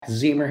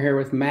Zemer here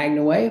with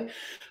MagnaWave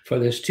for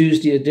this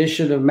Tuesday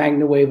edition of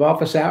MagnaWave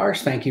Office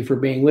Hours. Thank you for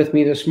being with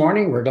me this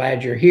morning. We're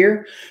glad you're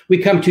here. We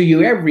come to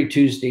you every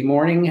Tuesday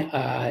morning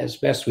as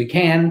best we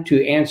can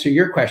to answer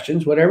your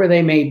questions, whatever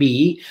they may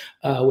be,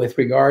 with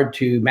regard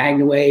to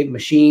MagnaWave,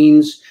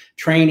 machines,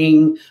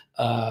 training,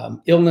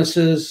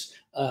 illnesses,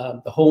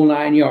 the whole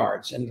nine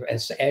yards. And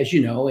as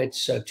you know,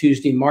 it's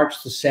Tuesday,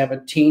 March the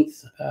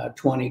 17th,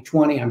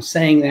 2020. I'm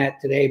saying that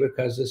today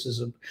because this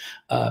is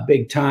a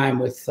big time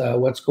with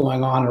what's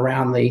going on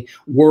around the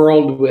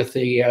world with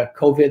the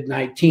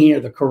COVID-19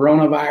 or the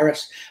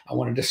coronavirus. I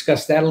want to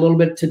discuss that a little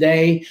bit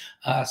today,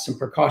 some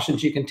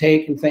precautions you can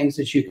take and things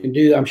that you can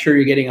do. I'm sure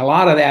you're getting a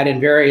lot of that in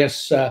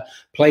various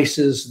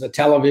places, the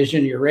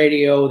television, your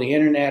radio, the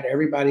internet.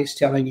 Everybody's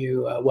telling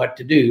you what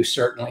to do,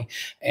 certainly,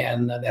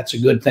 and that's a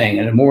good thing.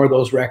 And the more of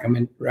those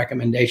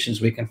recommendations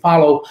we can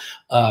follow,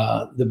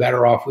 the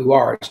better off we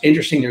are. It's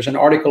interesting, there's an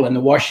article in the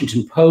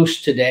Washington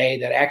Post today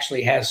that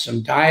actually has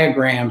some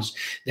diagrams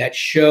that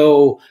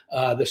show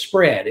the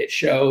spread. It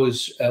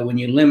shows when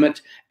you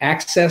limit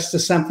access to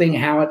something,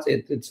 how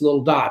it's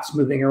little dots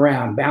moving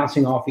around,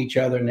 bouncing off each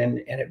other,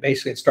 and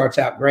it starts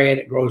out gray and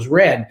it grows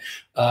red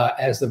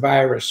as the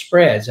virus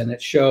spreads. And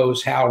it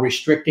shows how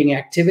restricting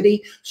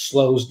activity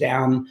slows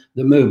down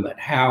the movement,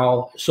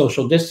 how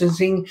social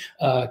distancing,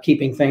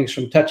 keeping things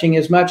from touching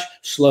as much,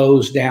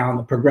 slows down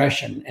the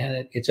progression.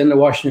 And it's in the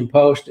Washington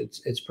Post.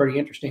 It's pretty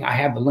interesting. I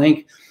have the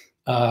link.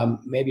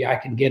 Maybe I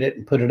can get it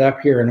and put it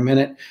up here in a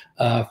minute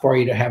for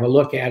you to have a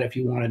look at if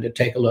you wanted to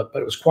take a look.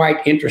 But it was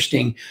quite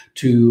interesting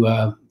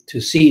to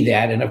see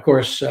that. And of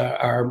course,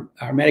 our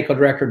medical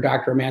director,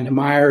 Dr. Amanda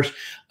Myers,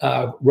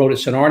 wrote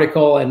us an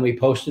article, and we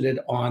posted it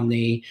on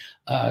the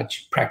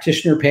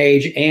practitioner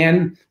page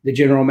and the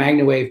General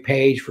MagnaWave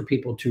page for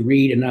people to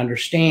read and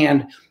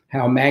understand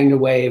how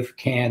MagnaWave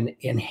can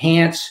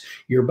enhance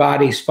your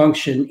body's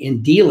function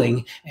in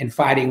dealing and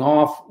fighting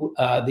off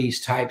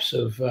these types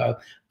of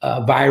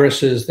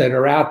viruses that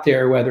are out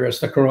there, whether it's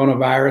the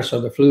coronavirus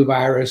or the flu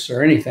virus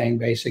or anything,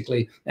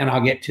 basically. And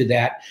I'll get to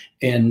that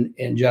in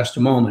just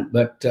a moment.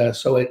 But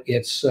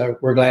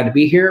we're glad to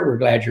be here. We're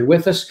glad you're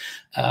with us.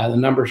 The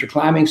numbers are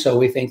climbing, so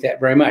we thank that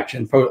very much.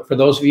 And for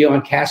those of you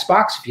on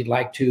CastBox, if you'd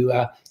like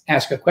to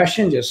ask a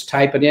question, just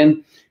type it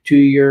in to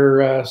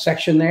your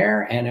section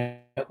there, and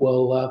it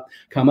will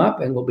come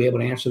up and we'll be able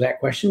to answer that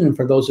question. And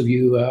for those of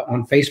you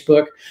on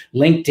Facebook,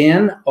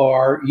 LinkedIn,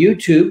 or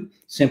YouTube,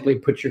 simply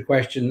put your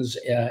questions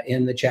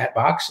in the chat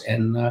box,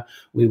 and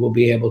we will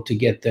be able to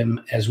get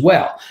them as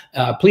well.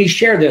 Please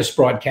share this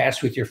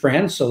broadcast with your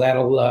friends, so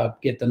that'll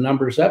get the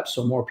numbers up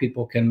so more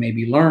people can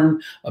maybe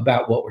learn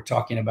about what we're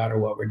talking about or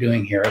what we're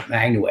doing here at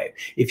MagnaWave.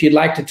 If you'd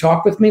like to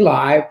talk with me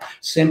live,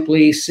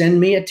 simply send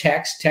me a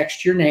text.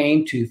 Text your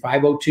name to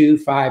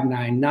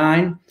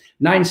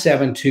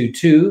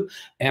 502-599-9722,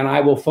 and I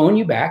will phone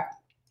you back,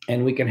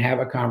 and we can have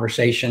a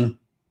conversation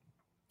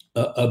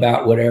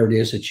about whatever it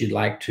is that you'd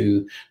like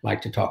to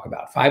talk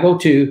about.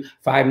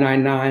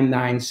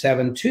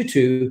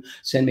 502-599-9722.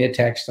 Send me a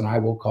text and I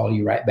will call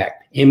you right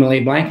back.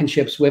 Emily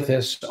Blankenship's with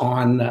us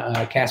on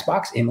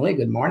CastBox. Emily,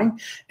 good morning.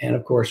 And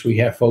of course, we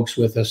have folks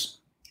with us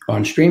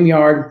on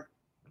StreamYard.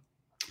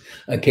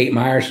 Kate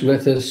Myers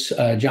with us,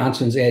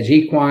 Johnson's Edge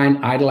Equine,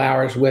 Idle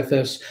Hours with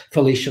us,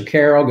 Felicia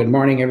Carroll. Good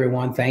morning,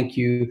 everyone. Thank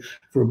you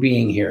for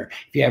being here.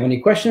 If you have any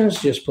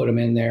questions, just put them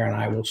in there and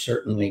I will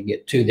certainly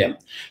get to them.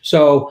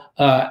 So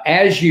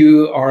as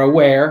you are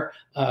aware,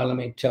 let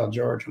me tell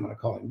George, I'm going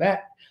to call him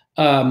back.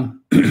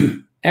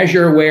 As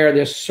you're aware,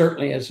 this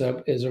certainly is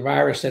a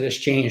virus that has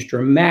changed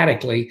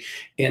dramatically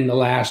in the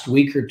last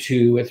week or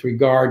two with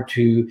regard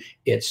to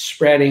its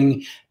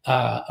spreading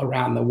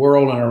around the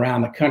world and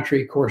around the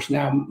country. Of course,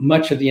 now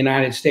much of the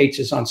United States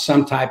is on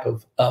some type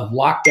of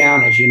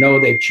lockdown. As you know,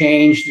 they've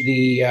changed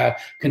the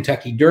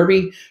Kentucky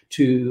Derby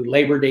to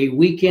Labor Day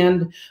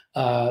weekend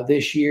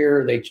this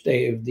year. They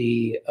have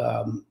the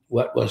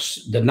what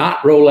was the not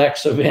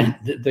Rolex event,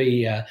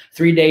 the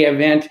 3-day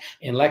event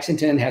in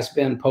Lexington has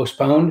been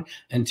postponed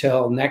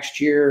until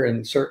next year,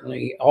 and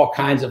certainly all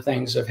kinds of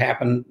things have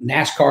happened.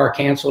 NASCAR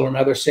canceled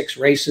another 6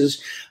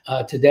 races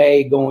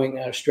today,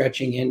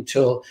 stretching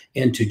into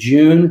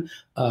June.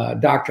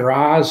 Dr.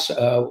 Oz,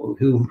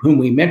 whom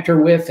we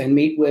mentor with and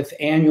meet with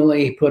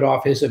annually, put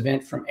off his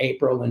event from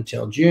April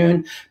until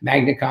June.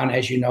 MagnaCon,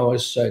 as you know,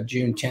 is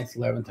June 10th,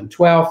 11th, and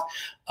 12th.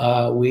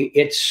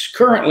 It's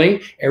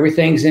currently,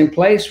 everything's in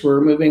place.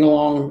 We're moving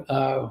along,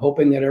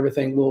 hoping that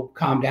everything will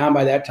calm down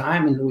by that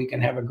time and we can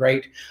have a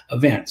great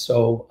event.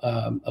 So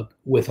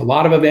with a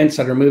lot of events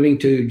that are moving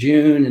to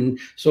June and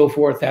so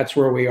forth, that's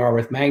where we are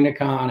with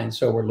MagnaCon. And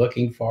so we're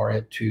looking for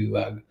it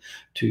to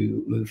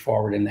move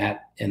forward in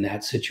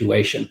that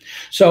situation.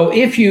 So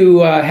if you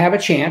have a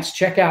chance,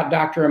 check out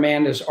Dr.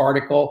 Amanda's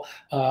article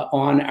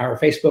on our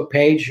Facebook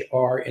page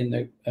or in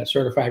the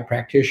Certified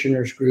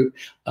Practitioners group.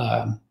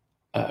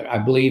 I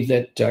believe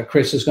that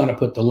Chris is going to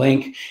put the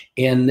link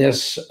in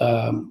this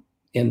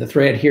in the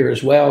thread here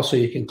as well, so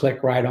you can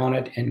click right on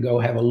it and go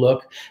have a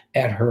look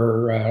at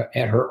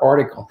her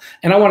article.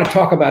 And I want to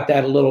talk about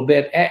that a little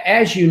bit.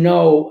 As you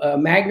know,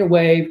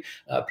 MagnaWave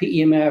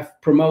PEMF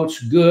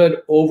promotes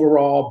good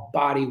overall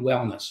body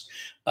wellness.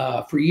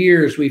 For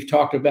years, we've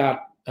talked about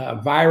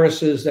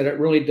viruses, that it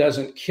really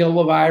doesn't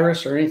kill a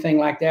virus or anything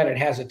like that. It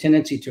has a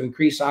tendency to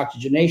increase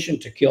oxygenation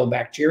to kill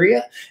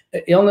bacteria,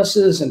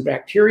 illnesses and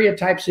bacteria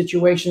type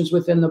situations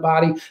within the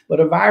body.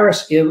 But a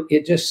virus,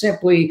 it just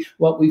simply,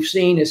 what we've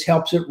seen is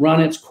helps it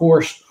run its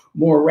course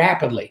more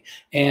rapidly.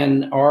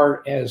 And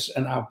I'll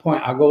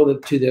go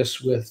to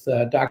this with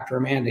Dr.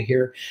 Amanda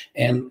here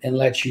and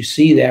let you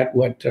see that.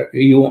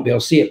 You won't be able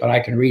to see it, but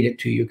I can read it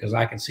to you because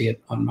I can see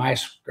it on my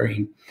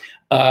screen.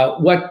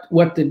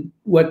 What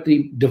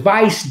the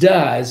device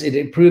does, it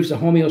improves the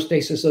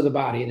homeostasis of the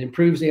body. It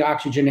improves the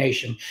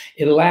oxygenation.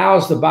 It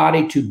allows the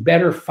body to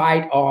better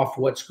fight off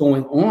what's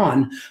going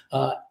on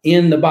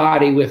in the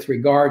body with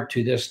regard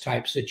to this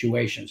type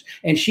situations.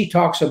 And she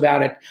talks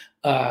about it.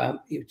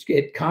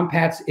 It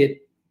combat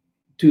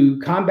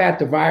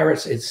the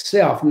virus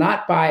itself,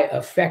 not by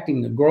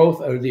affecting the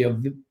growth or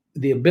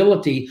the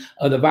ability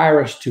of the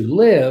virus to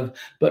live,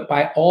 but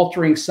by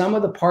altering some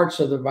of the parts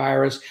of the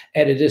virus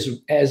as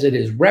it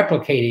is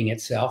replicating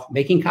itself,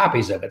 making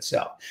copies of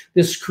itself.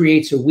 This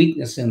creates a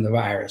weakness in the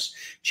virus,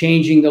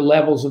 changing the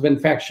levels of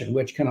infection,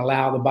 which can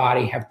allow the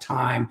body have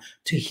time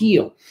to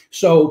heal.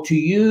 So to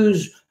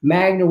use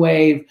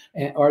MagnaWave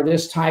or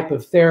this type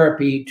of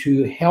therapy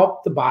to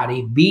help the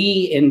body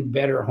be in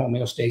better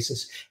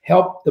homeostasis,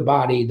 help the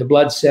body, the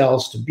blood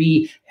cells, to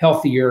be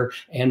healthier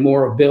and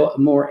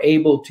more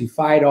able to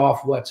fight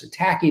off what's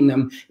attacking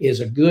them, is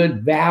a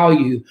good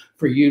value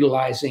for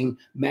utilizing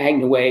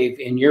MagnaWave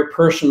in your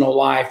personal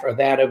life or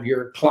that of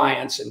your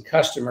clients and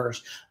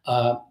customers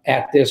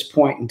at this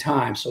point in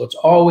time. So it's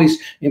always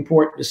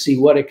important to see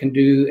what it can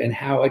do and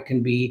how it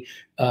can be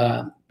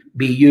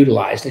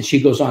utilized. And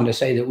she goes on to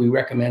say that we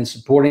recommend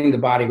supporting the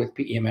body with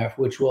PEMF,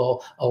 which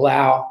will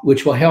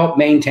help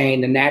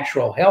maintain the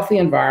natural healthy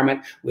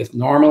environment with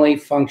normally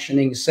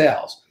functioning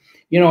cells.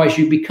 You know, as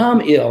you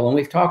become ill, and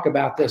we've talked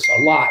about this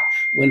a lot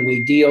when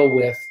we deal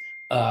with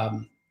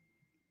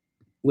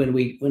when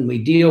we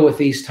deal with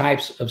these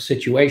types of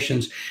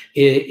situations,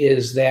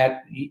 is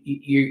that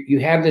you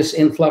have this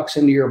influx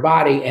into your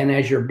body, and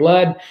as your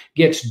blood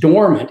gets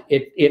dormant,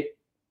 it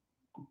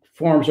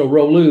forms a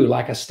rouleau,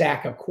 like a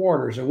stack of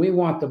quarters, and we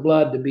want the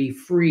blood to be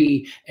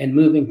free and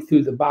moving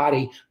through the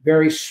body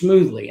very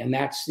smoothly. And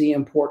that's the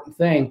important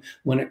thing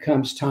when it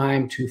comes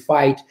time to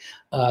fight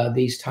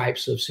these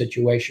types of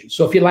situations.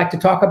 So if you'd like to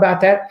talk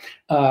about that,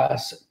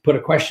 put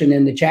a question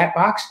in the chat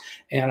box,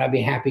 and I'd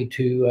be happy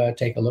to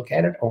take a look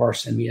at it, or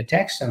send me a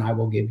text and I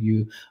will give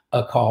you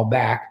a call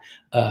back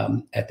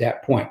at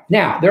that point.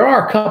 Now, there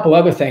are a couple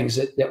other things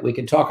that we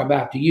can talk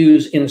about to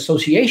use in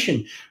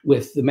association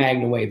with the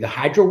MagnaWave. The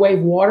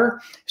HydroWave water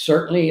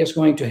certainly is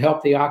going to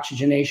help the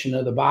oxygenation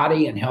of the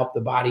body and help the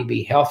body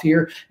be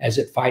healthier as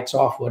it fights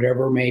off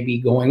whatever may be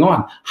going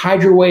on.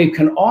 HydroWave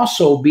can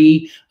also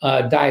be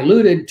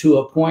diluted to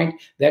a point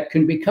that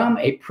can become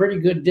a pretty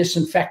good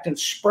disinfectant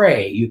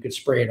spray. You could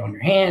spray it on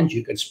your hands.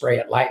 You could spray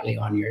it lightly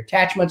on your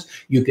attachments.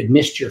 You could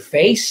mist your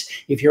face.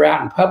 If you're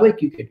out in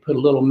public, you could put a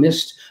little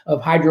mist of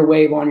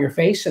HydroWave on your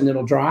face and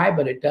it'll dry,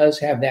 but it does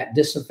have that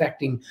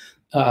disinfecting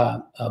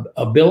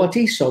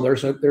ability. So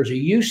there's a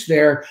use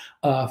there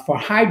for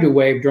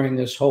HydroWave during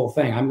this whole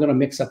thing. I'm going to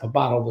mix up a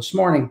bottle this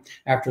morning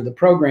after the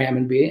program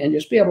and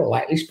just be able to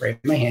lightly spray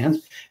my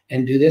hands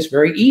and do this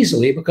very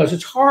easily, because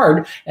it's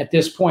hard at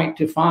this point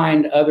to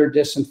find other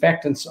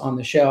disinfectants on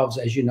the shelves,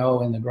 as you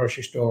know, in the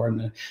grocery store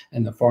and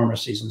the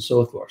pharmacies and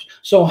so forth.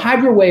 So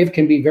HydroWave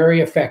can be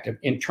very effective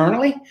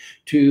internally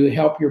to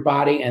help your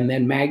body, and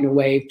then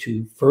MagnaWave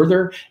to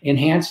further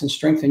enhance and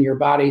strengthen your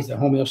body, the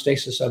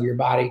homeostasis of your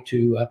body,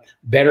 to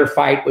better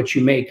fight what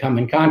you may come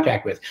in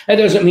contact with. That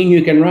doesn't mean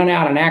you can run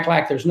out and act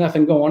like there's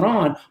nothing going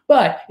on,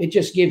 but it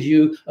just gives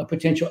you a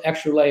potential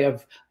extra layer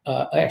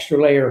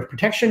of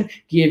protection,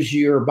 gives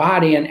your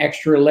body an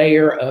extra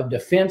layer of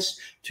defense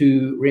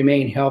to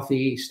remain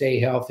healthy, stay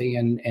healthy,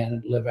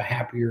 and live a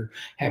happier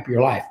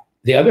life.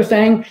 The other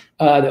thing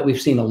that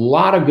we've seen a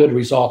lot of good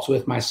results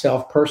with,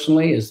 myself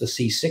personally, is the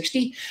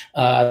C60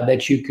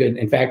 that you could,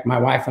 in fact, my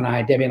wife and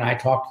I, Debbie and I,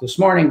 talked this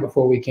morning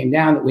before we came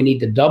down that we need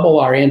to double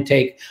our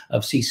intake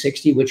of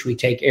C60, which we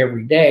take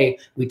every day.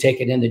 We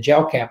take it in the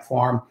gel cap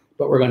form,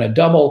 but we're going to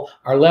double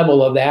our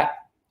level of that,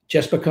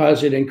 just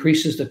because it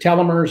increases the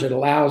telomeres. It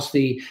allows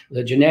the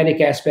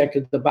genetic aspect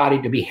of the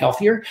body to be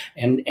healthier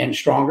and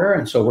stronger.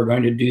 And so we're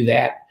going to do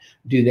that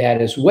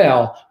as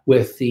well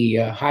with the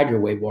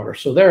HydroWave water.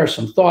 So there are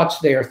some thoughts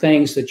there,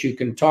 things that you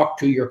can talk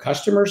to your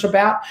customers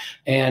about,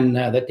 and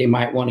that they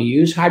might want to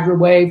use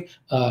HydroWave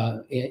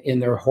in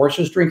their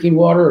horses drinking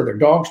water, or their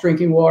dogs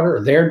drinking water,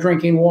 or their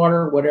drinking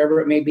water, whatever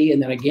it may be.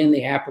 And then again,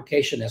 the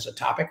application as a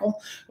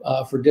topical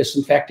for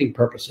disinfecting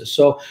purposes.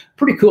 So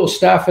pretty cool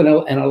stuff, and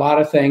a lot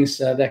of things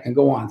that can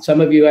go on.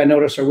 Some of you, I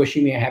notice, are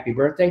wishing me a happy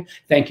birthday.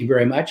 Thank you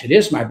very much. It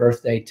is my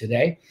birthday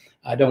today.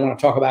 I don't want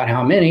to talk about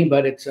how many,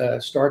 but it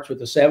starts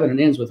with a 7 and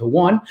ends with a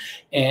 1.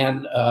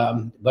 And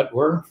but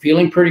we're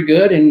feeling pretty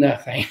good, and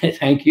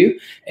thank you,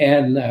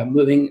 and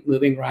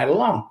moving right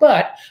along.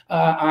 But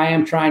I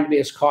am trying to be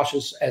as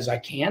cautious as I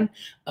can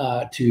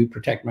to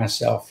protect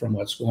myself from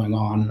what's going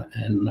on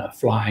and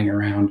flying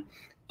around.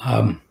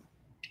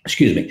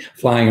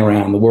 Flying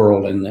around the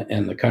world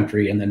and the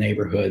country and the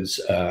neighborhoods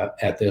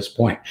at this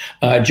point.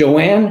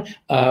 Joanne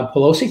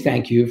Pelosi,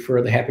 thank you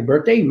for the happy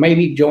birthday.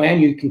 Maybe, Joanne,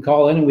 you can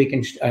call in and we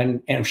can,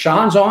 and if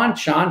Sean's on,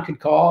 Sean could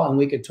call and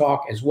we could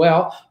talk as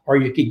well, or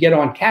you could get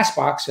on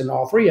Castbox and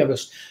all three of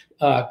us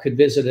could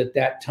visit at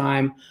that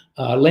time.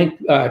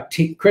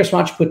 Chris, why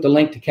don't you put the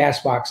link to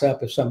Castbox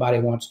up if somebody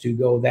wants to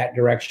go that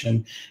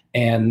direction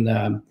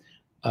and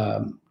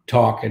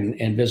talk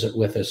and visit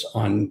with us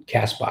on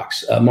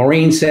Castbox.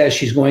 Maureen says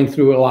she's going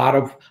through a lot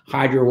of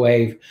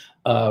HydroWave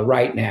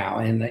right now,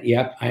 and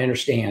yep, I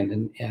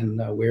understand,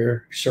 and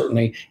we're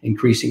certainly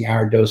increasing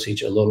our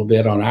dosage a little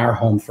bit on our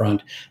home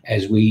front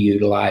as we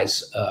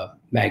utilize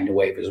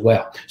MagnaWave as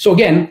well. So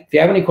again, if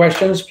you have any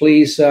questions,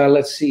 please,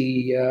 let's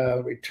see,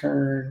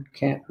 return,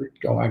 can't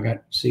go, I got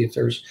to see if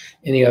there's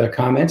any other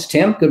comments.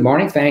 Tim, good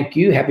morning, thank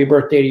you. Happy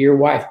birthday to your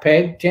wife,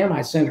 Peg. Tim,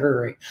 I sent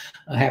her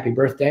a happy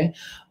birthday.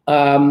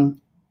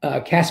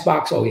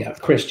 Castbox, oh yeah,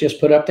 Chris just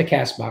put up the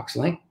Castbox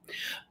link.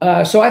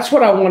 So that's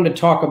what I wanted to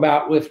talk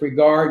about with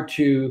regard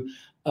to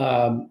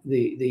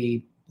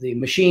the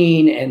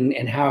machine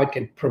and how it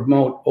can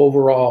promote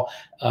overall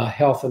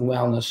health and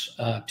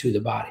wellness to the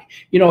body.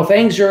 You know,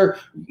 things are,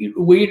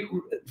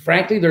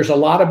 frankly, there's a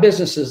lot of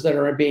businesses that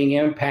are being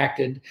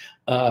impacted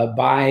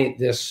by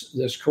this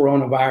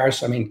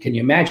coronavirus. I mean, can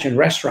you imagine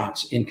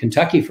restaurants in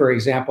Kentucky, for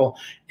example?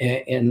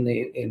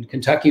 In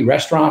Kentucky,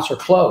 restaurants are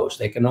closed.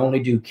 They can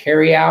only do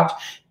carry out,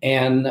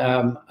 and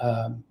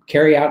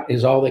carry out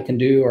is all they can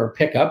do, or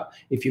pick up,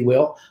 if you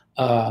will.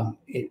 And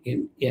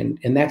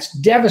that's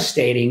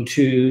devastating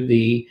to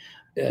the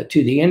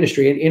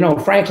industry. And, you know,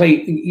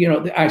 frankly, you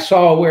know, I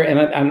saw where,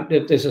 and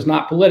this is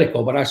not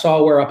political, but I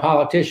saw where a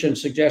politician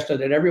suggested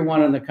that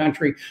everyone in the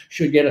country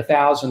should get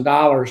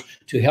 $1,000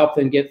 to help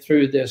them get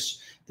through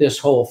this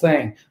whole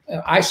thing.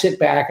 I sit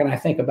back and I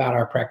think about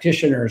our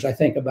practitioners. I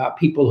think about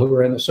people who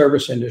are in the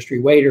service industry,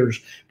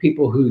 waiters,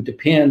 people who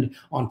depend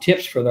on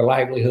tips for their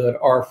livelihood,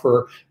 or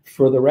for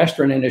the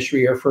restaurant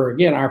industry, or for,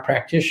 again, our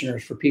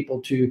practitioners, for people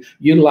to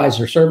utilize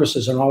their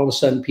services. And all of a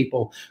sudden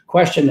people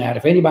question that.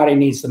 If anybody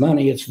needs the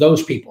money, it's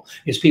those people.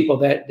 It's people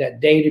that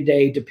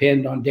day-to-day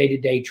depend on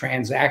day-to-day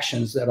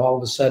transactions that all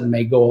of a sudden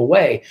may go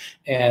away.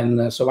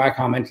 And so I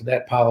commented to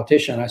that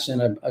politician. I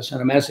sent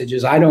a message,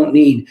 is I don't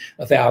need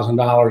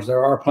 $1,000.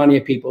 There are plenty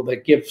of people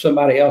that give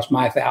somebody else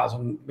my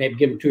 1,000, maybe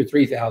give them 2,000 or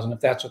 3,000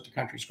 if that's what the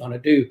country's going to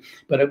do.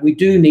 But we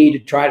do need to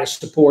try to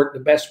support the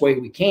best way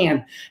we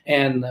can,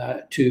 and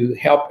to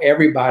help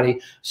everybody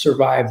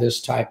survive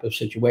this type of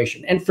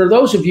situation. And for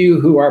those of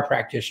you who are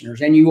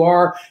practitioners and you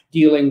are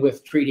dealing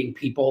with treating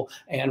people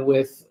and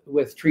with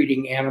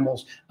treating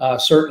animals,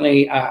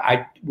 certainly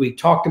we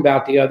talked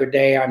about the other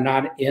day, I'm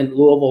not in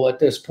Louisville at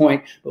this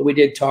point, but we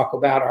did talk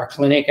about our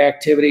clinic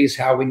activities,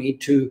 how we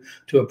need to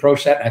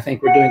approach that. And I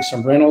think we're doing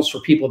some rentals for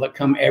people that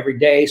come every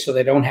day, so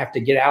they don't have to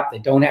get out. They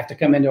don't have to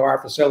come into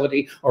our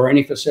facility or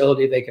any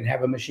facility. They can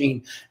have a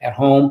machine at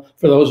home.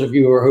 For those of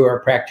you who are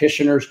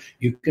practitioners,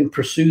 you can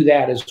pursue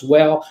that as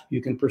well.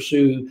 You can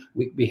pursue,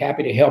 we'd be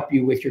happy to help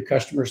you with your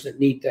customers that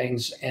need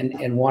things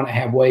and want to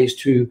have ways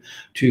to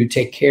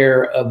take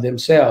care of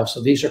themselves.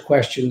 So these are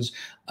questions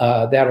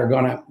that are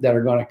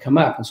gonna come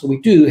up, and so we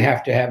do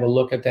have to have a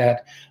look at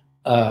that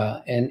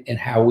and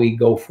how we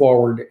go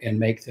forward and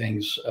make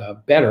things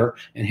better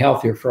and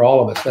healthier for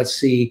all of us. Let's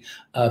see.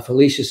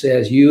 Felicia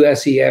says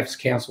USEF's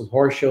canceled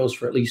horse shows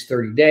for at least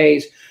 30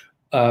 days.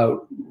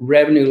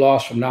 Revenue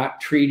loss from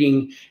not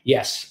treating.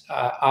 Yes,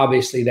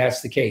 obviously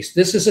that's the case.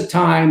 This is a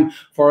time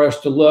for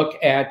us to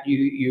look at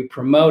you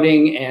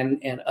promoting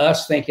and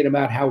us thinking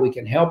about how we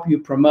can help you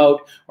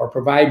promote or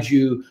provide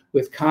you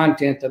with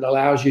content that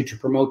allows you to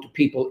promote to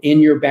people in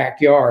your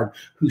backyard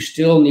who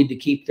still need to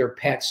keep their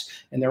pets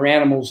and their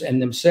animals and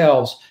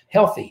themselves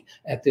healthy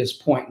at this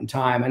point in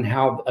time. And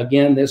how,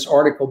 again, this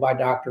article by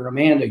Dr.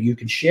 Amanda, you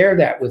can share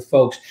that with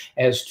folks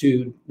as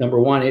to, number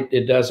one,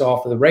 it does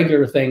offer the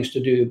regular things to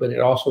do, but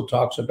it also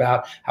talks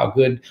about how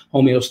good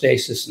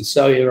homeostasis and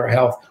cellular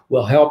health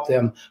will help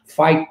them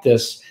fight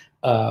this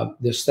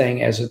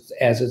thing as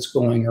it's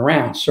going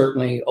around.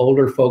 Certainly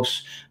older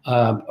folks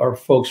or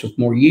folks with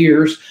more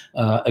years,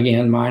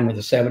 again, mine with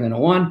a 7 and a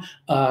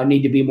 1,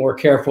 need to be more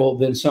careful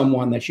than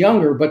someone that's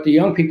younger. But the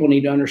young people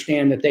need to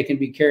understand that they can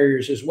be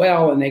carriers as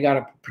well, and they got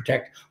to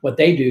protect what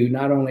they do,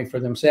 not only for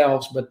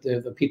themselves, but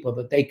the people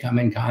that they come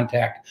in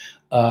contact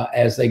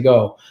as they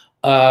go.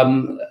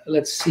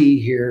 Let's see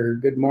here.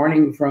 Good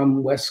morning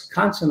from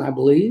Wisconsin, I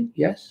believe.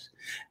 Yes.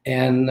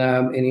 And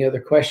any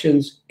other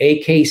questions?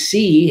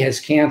 AKC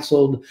has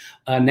canceled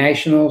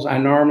nationals. I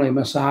normally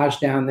massage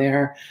down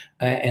there,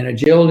 and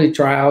agility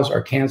trials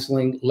are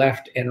canceling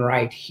left and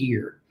right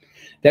here.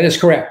 That is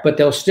correct, but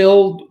they'll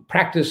still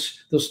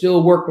practice. They'll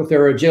still work with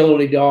their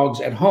agility dogs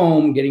at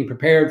home, getting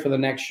prepared for the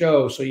next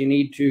show. So you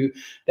need to,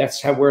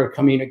 that's how where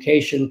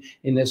communication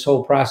in this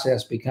whole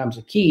process becomes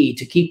a key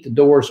to keep the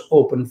doors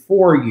open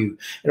for you.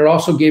 It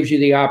also gives you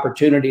the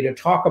opportunity to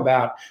talk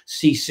about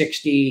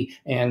C60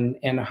 and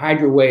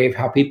HydroWave,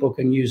 how people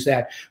can use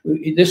that.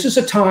 This is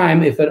a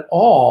time, if at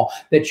all,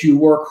 that you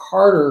work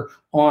harder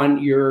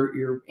on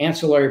your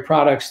ancillary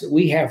products that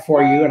we have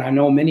for you, and I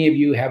know many of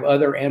you have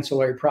other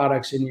ancillary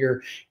products in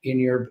your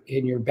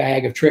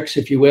bag of tricks,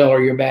 if you will,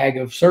 or your bag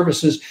of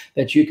services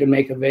that you can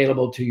make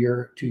available to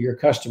your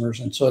customers.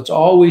 And so it's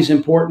always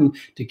important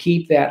to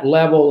keep that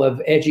level of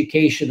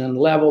education and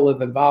level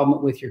of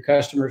involvement with your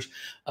customers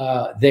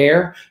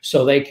there,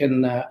 so they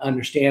can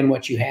understand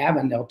what you have,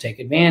 and they'll take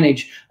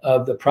advantage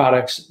of the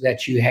products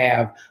that you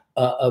have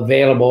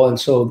available. And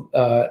so,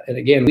 and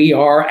again, we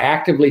are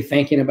actively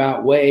thinking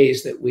about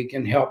ways that we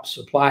can help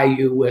supply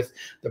you with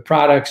the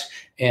products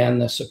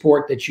and the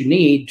support that you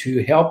need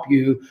to help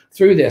you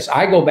through this.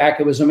 I go back,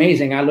 it was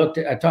amazing.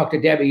 I talked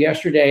to Debbie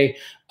yesterday.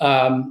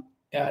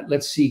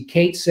 Let's see,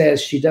 Kate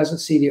says she doesn't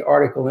see the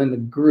article in the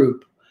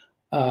group.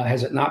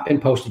 Has it not been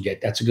posted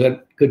yet? That's a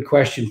good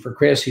question for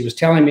Chris. He was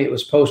telling me it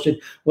was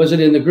posted. Was it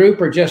in the group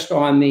or just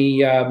on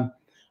the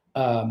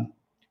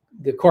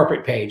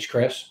corporate page,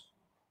 Chris?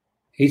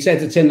 He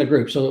says it's in the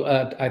group, so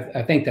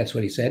I think that's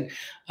what he said.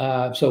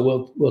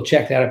 So we'll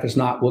check that. If it's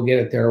not, we'll get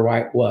it there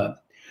right.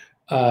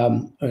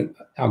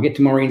 I'll get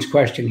to Maureen's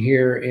question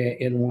here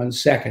in 1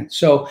 second.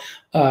 So,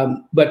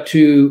 but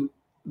to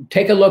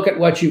take a look at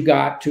what you've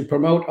got to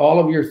promote all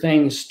of your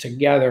things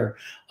together.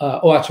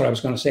 That's what I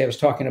was going to say. I was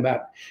talking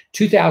about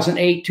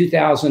 2008,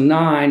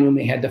 2009, when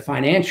we had the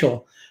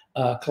financial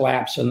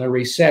collapse and the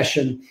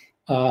recession.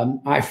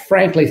 I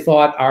frankly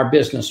thought our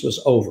business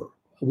was over.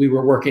 We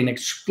were working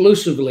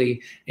exclusively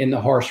in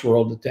the horse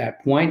world at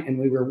that point, and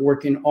we were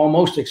working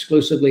almost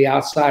exclusively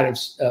outside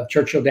of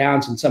Churchill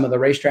Downs and some of the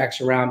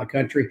racetracks around the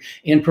country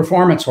in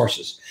performance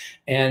horses.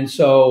 And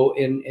so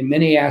in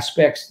many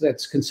aspects,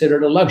 that's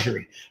considered a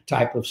luxury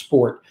type of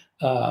sport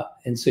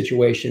and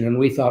situation. And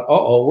we thought,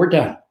 we're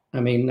done. I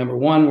mean, number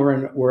one,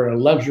 we're in a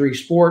luxury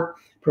sport,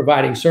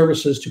 providing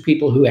services to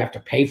people who have to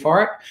pay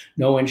for it,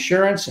 no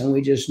insurance, and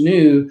we just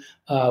knew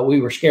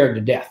we were scared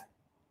to death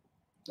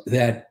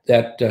that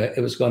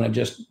it was going to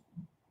just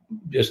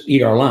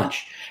eat our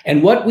lunch.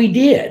 And what we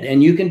did,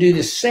 and you can do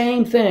the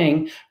same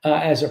thing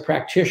as a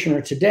practitioner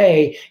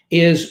today,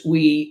 is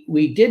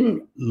we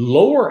didn't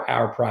lower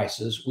our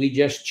prices. We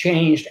just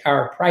changed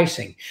our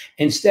pricing.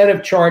 Instead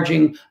of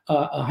charging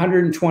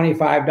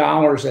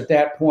 $125 at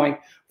that point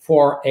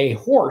for a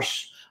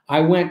horse,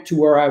 I went to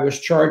where I was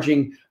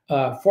charging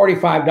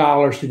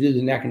 $45 to do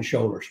the neck and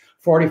shoulders,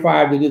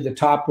 $45 to do the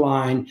top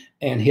line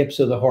and hips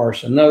of the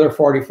horse, another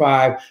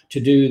 $45 to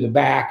do the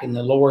back and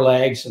the lower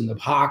legs and the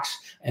hocks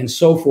and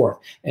so forth.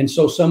 And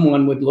so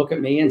someone would look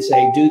at me and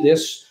say, do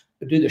this,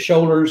 do the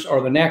shoulders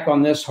or the neck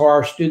on this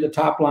horse, do the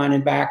top line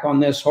and back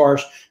on this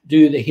horse,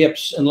 do the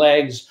hips and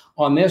legs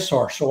on this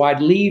horse. So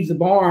I'd leave the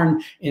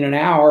barn in an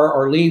hour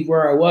or leave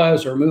where I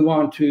was or move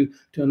on to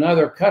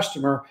another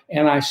customer,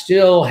 and I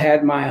still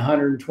had my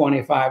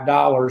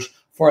 $125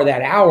 for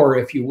that hour,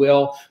 if you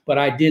will, but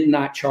I did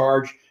not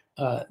charge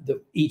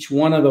each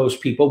one of those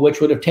people,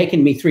 which would have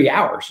taken me 3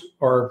 hours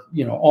or,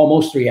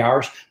 almost 3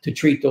 hours to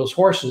treat those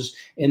horses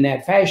in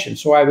that fashion.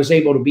 So I was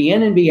able to be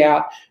in and be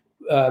out,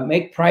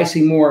 make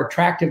pricing more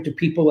attractive to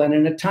people. And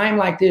in a time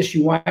like this,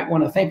 you might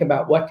want to think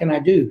about, what can I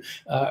do?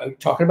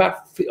 Talking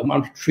about, I'm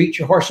going to treat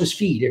your horse's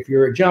feet. If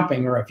you're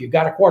jumping, or if you've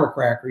got a quarter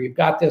crack, or you've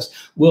got this,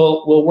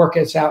 we'll work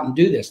this out and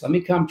do this. Let me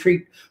come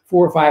treat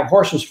 4 or 5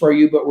 horses for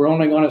you, but we're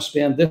only going to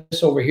spend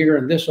this over here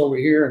and this over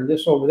here and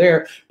this over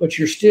there, but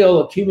you're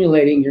still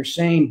accumulating your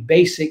same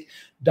basic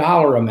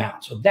dollar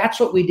amount. So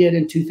that's what we did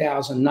in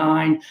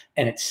 2009,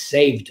 and it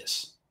saved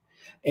us.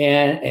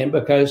 And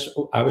because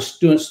I was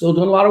still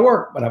doing a lot of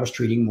work, but I was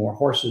treating more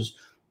horses,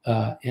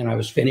 and I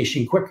was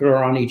finishing quicker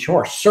on each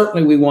horse.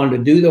 Certainly we wanted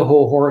to do the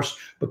whole horse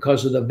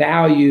because of the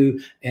value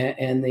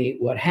and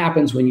what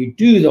happens when you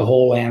do the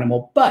whole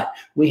animal, but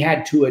we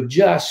had to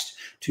adjust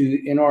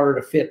in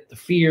order to fit the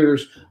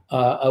fears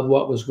of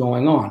what was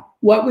going on.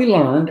 What we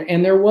learned,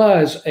 and there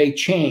was a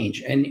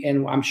change,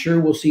 and I'm sure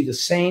we'll see the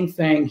same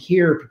thing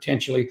here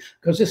potentially,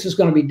 because this is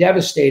going to be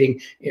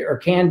devastating, or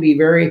can be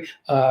very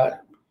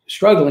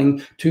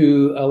struggling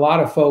to a lot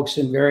of folks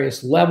in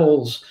various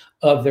levels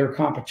of their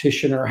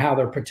competition or how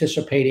they're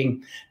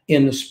participating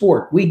in the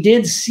sport. We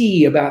did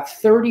see about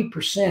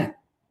 30%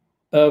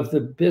 of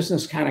the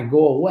business kind of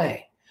go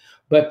away.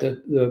 But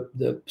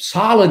the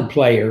solid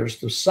players,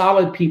 the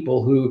solid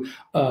people who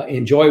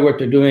enjoy what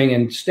they're doing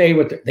and stay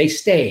with they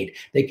stayed.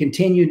 They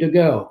continued to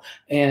go,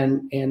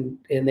 and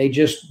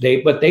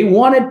but they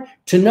wanted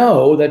to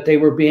know that they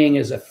were being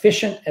as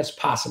efficient as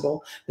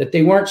possible, that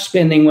they weren't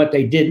spending what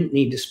they didn't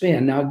need to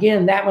spend. Now,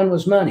 again, that one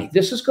was money.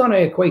 This is going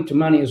to equate to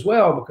money as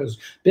well, because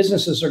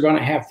businesses are going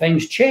to have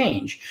things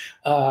change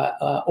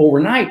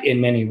overnight in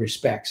many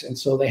respects. And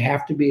so they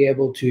have to be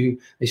able to,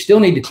 they still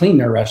need to clean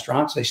their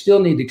restaurants. They still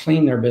need to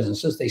clean their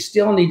businesses. They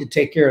still need to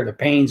take care of the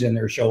pains in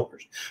their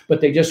shoulders,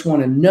 but they just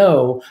want to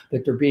know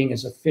that they're being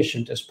as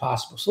efficient as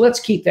possible. So let's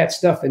keep that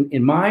stuff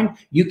in mind.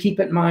 You keep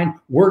it in mind.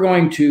 We're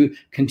going to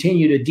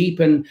continue to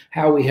deepen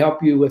how we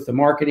help you with the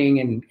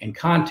marketing and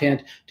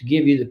content to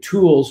give you the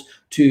tools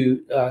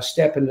to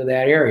step into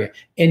that area.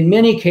 In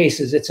many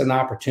cases, it's an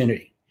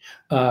opportunity.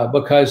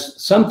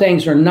 Because some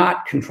things are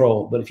not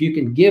controlled, but if you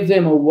can give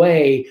them a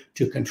way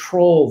to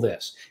control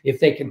this,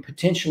 if they can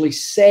potentially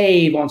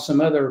save on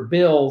some other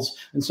bills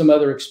and some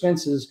other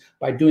expenses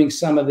by doing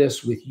some of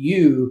this with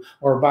you,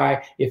 or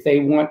by, if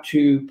they want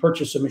to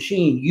purchase a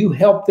machine, you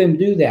help them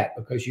do that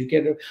because you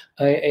get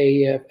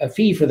a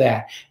fee for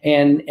that.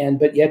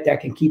 But yet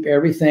that can keep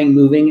everything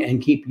moving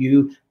and keep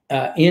you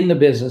in the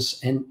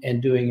business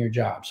and doing your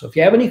job. So if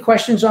you have any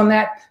questions on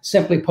that,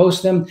 simply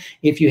post them.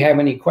 If you have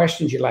any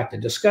questions you'd like to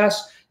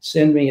discuss,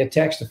 send me a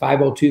text to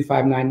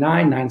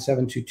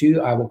 502-599-9722.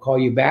 I will call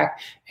you back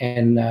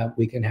and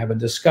we can have a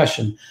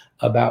discussion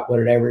about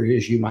whatever it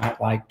is you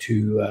might like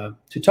to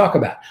talk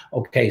about.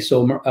 Okay,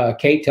 so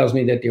Kate tells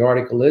me that the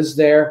article is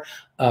there.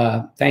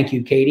 Thank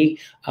you, Katie.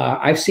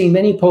 I've seen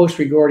many posts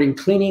regarding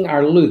cleaning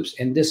our loops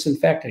and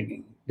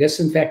disinfecting.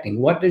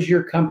 What does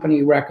your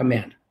company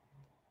recommend?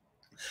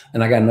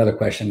 And I got another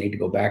question. I need to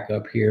go back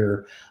up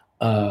here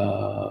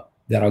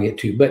that I'll get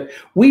to. But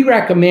we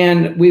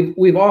recommend,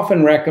 we've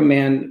often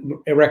recommended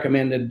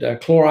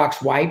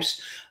Clorox wipes,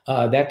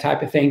 that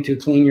type of thing to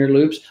clean your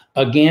loops.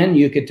 Again,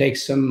 you could take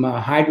some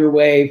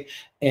Hydro-Wave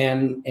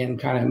and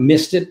kind of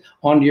mist it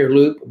onto your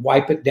loop,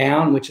 wipe it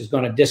down, which is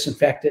going to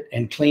disinfect it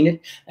and clean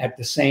it at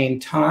the same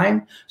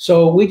time.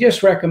 So we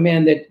just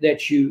recommend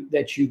that you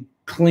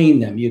clean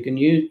them. You can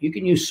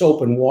use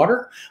soap and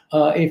water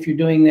if you're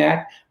doing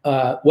that.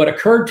 What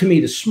occurred to me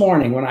this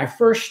morning when I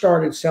first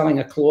started selling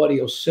a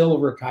colloidal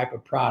silver type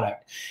of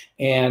product,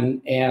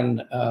 and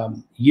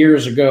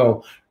years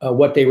ago,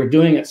 what they were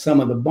doing at some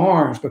of the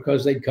barns,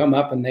 because they'd come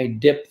up and they'd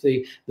dip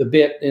the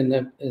bit in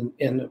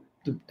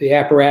the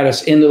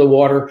apparatus into the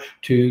water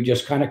to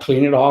just kind of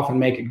clean it off and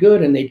make it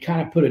good. And they'd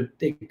kind of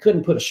they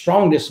couldn't put a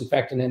strong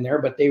disinfectant in there,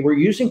 but they were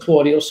using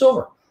colloidal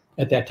silver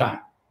at that time.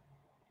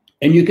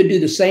 And you could do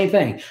the same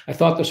thing. I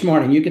thought this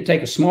morning, you could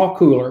take a small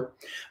cooler,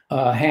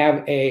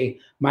 have a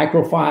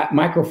microfilament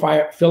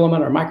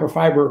or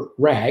microfiber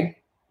rag,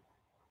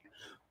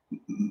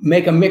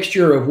 make a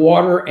mixture of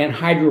water and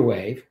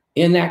Hydro-Wave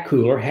in that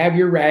cooler, have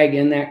your rag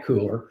in that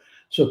cooler.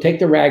 So take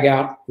the rag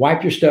out,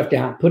 wipe your stuff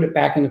down, put it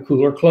back in the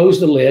cooler, close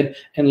the lid,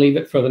 and leave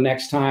it for the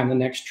next time, the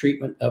next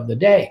treatment of the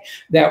day.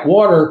 That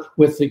water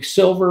with the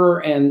silver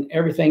and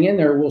everything in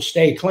there will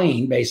stay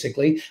clean,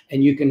 basically,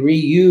 and you can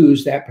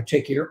reuse that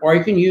particular, or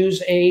you can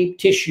use a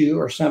tissue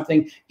or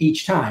something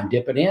each time.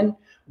 Dip it in,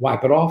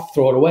 wipe it off,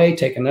 throw it away,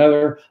 take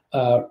another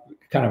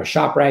kind of a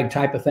shop rag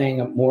type of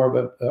thing,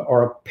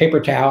 or a paper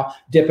towel,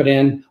 dip it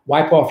in,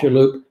 wipe off your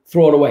loop,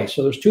 throw it away.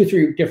 So there's 2 or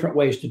 3 different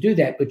ways to do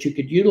that, but you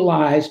could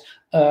utilize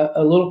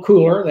a little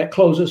cooler that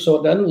closes so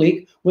it doesn't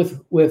leak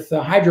with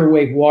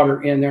Hydro-Wave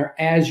water in there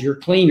as your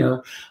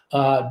cleaner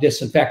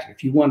disinfectant.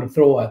 If you want to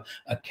throw a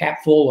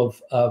cap full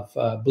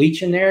of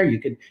bleach in there, you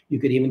could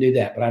even do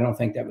that, but I don't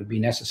think that would be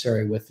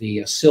necessary with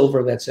the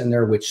silver that's in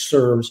there, which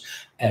serves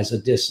as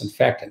a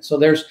disinfectant. So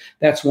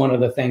that's one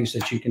of the things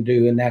that you can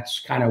do, and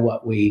that's kind of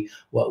what we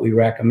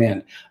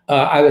recommend.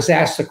 I was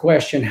asked the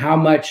question, how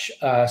much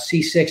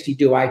C60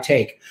 do I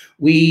take?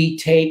 We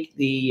take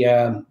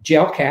the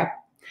gel cap,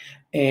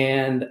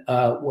 and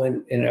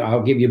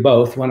I'll give you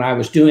both. When I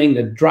was doing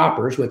the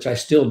droppers, which I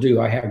still do,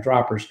 I have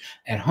droppers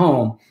at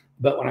home.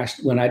 But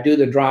when I do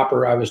the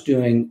dropper, I was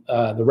doing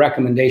the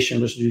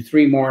recommendation was to do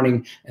 3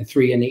 morning and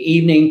 3 in the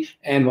evening.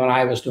 And what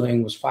I was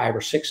doing was 5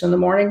 or 6 in the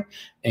morning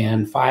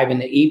and 5 in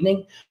the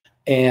evening.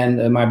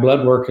 And my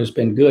blood work has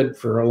been good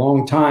for a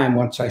long time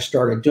once I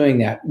started doing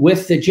that.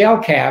 With the gel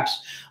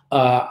caps,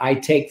 I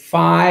take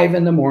 5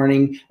 in the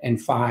morning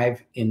and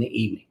 5 in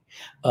the evening.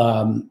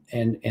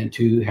 And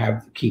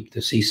to keep the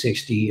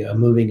C60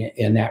 moving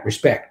in that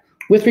respect.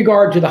 With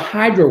regard to the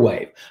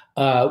Hydro-Wave,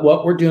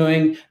 what we're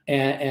doing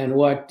and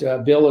what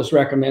Bill has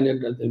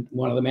recommended,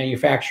 one of the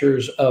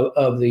manufacturers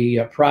of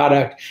the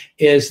product,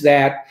 is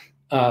that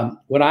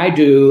what I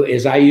do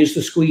is I use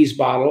the squeeze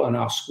bottle and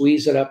I'll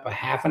squeeze it up a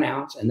 ½ an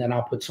ounce, and then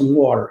I'll put some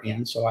water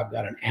in. So I've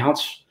got 1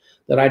 ounce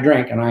that I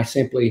drink, and I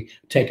simply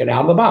take it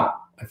out of the bottle.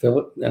 I fill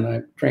it and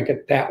I drink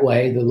it that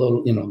way. The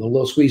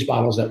little squeeze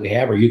bottles that we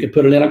have, or you could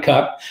put it in a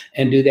cup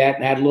and do that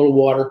and add a little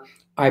water.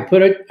 I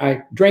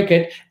drink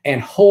it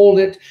and hold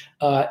it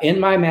in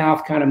my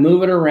mouth, kind of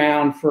move it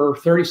around for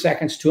 30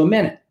 seconds to a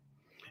minute.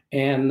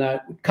 And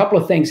a couple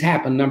of things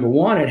happen. Number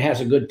one, it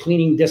has a good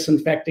cleaning,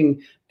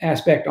 disinfecting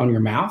aspect on your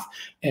mouth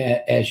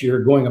as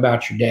you're going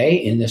about your day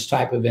in this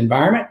type of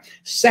environment.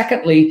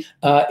 Secondly,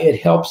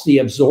 it helps the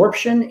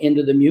absorption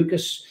into the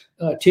mucus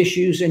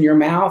tissues in your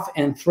mouth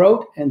and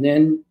throat, and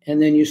then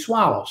you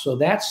swallow. So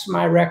that's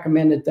my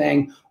recommended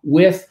thing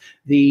with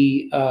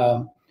the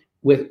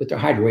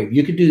HydroWave.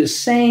 You could do the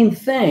same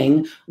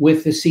thing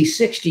with the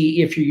C60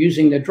 if you're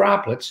using the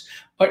droplets.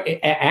 Or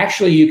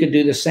actually, you could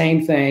do the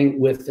same thing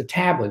with the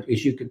tablet.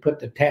 Is you could put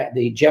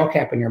the gel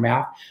cap in your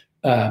mouth,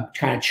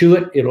 kind of chew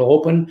it, it'll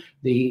open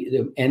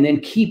and then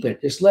keep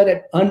it. Just let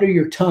it under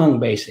your tongue,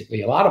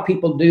 basically. A lot of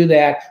people do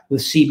that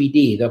with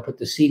CBD. They'll put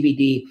the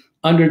CBD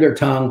under their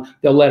tongue,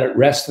 they'll let it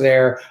rest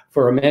there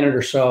for a minute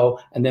or so,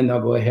 and then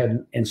they'll go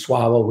ahead and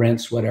swallow,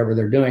 rinse, whatever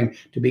they're doing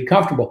to be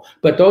comfortable.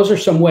 But those are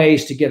some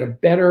ways to get a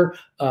better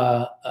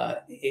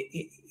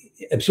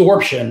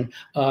absorption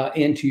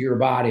into your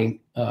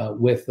body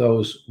with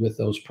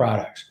those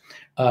products.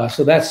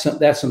 So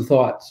that's some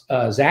thoughts.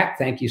 Zach,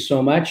 thank you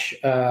so much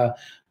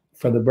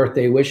for the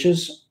birthday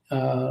wishes.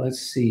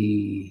 Let's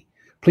see.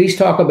 Please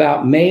talk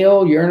about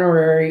male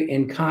urinary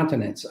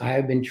incontinence. I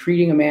have been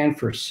treating a man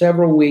for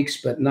several weeks,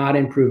 but not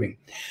improving.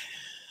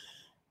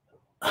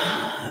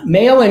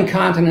 Male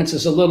incontinence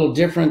is a little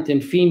different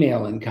than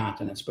female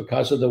incontinence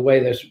because of the way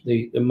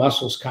the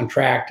muscles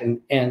contract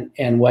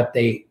and what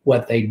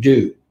they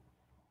do.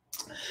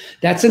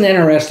 That's an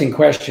interesting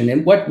question.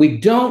 And what we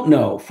don't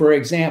know, for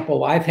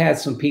example, I've had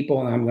some people,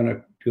 and I'm going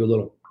to do a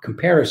little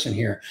comparison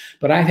here,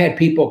 but I've had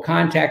people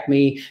contact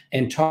me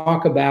and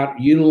talk about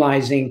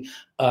utilizing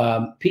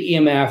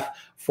PEMF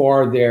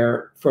for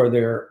their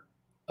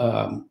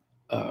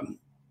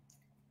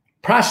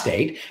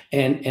prostate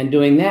and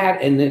doing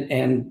that,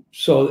 and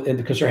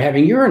because they're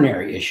having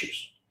urinary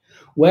issues.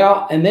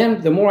 Well, and then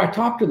the more I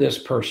talked to this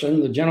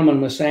person, the gentleman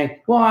was saying,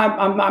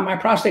 well, my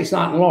prostate's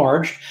not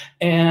enlarged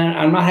and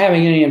I'm not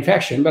having any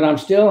infection, but I'm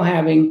still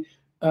having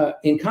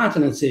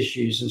incontinence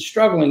issues and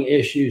struggling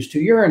issues to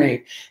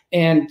urinate.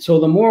 And so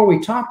the more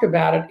we talked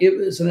about it, it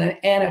was an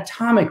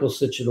anatomical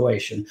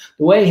situation.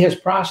 The way his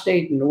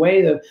prostate and the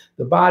way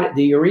the body,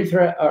 the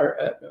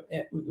urethra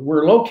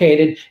were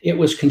located, it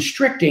was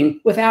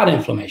constricting without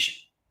inflammation.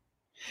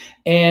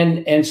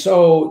 And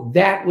so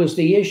that was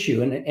the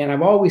issue. And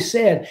I've always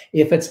said,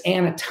 if it's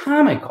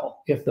anatomical,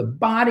 if the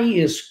body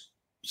is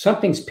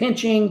something's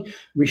pinching,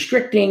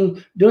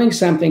 restricting, doing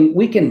something,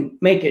 we can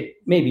make it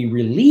maybe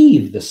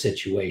relieve the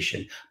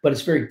situation, but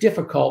it's very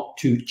difficult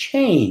to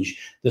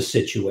change the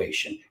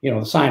situation. You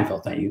know, the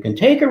Seinfeld thing, you can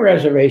take a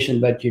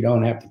reservation, but you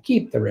don't have to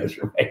keep the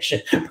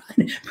reservation.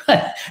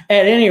 But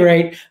at any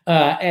rate,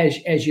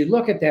 as you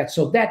look at that,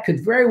 so that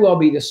could very well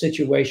be the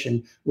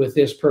situation with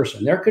this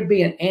person. There could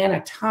be an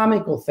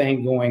anatomical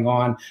thing going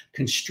on,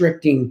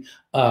 constricting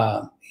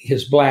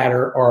his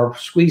bladder or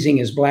squeezing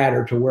his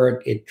bladder to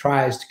where it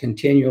tries to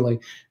continually,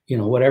 you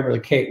know, whatever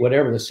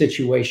the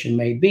situation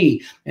may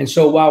be. And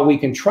so while we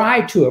can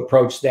try to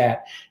approach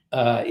that,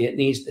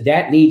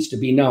 that needs to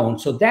be known.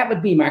 So that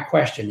would be my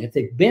question. If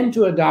they've been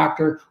to a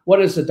doctor, what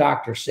has the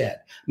doctor said?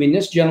 I mean,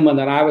 this gentleman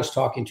that I was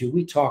talking to,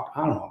 we talked,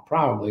 I don't know,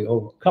 probably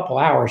over a couple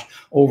hours,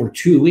 over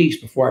 2 weeks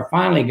before I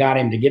finally got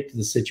him to get to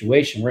the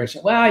situation where he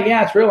said, well,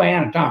 yeah, it's really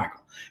anatomical.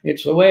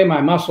 It's the way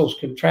my muscles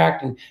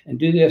contract and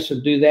do this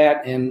and do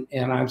that. And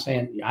I'm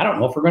saying, I don't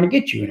know if we're going to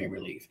get you any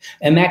relief.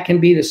 And that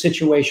can be the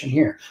situation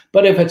here.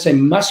 But if it's a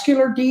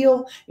muscular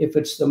deal, if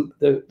it's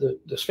the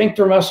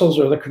sphincter muscles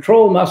or the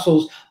control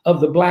muscles of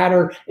the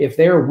bladder, if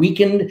they're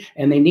weakened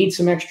and they need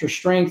some extra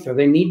strength or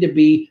they need to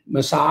be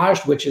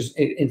massaged, which is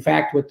in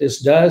fact what this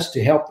does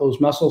to help those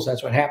muscles.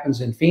 That's what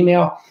happens in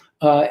female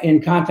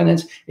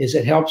incontinence, is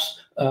it helps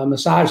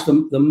massage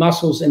the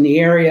muscles in the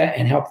area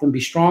and help them be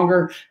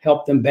stronger,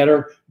 help them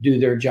better do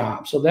their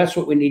job. So that's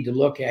what we need to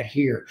look at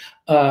here.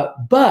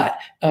 But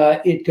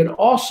it could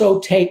also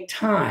take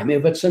time.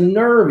 If it's a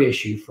nerve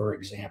issue, for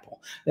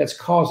example, that's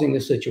causing the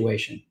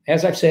situation.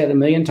 As I've said a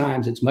million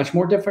times, it's much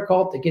more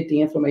difficult to get the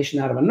inflammation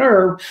out of a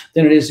nerve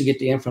than it is to get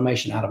the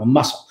inflammation out of a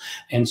muscle.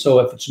 And so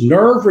if it's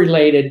nerve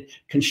related,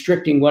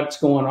 constricting what's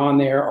going on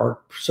there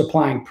or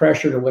supplying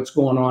pressure to what's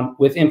going on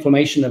with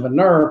inflammation of a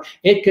nerve,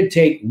 it could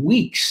take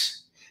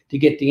weeks to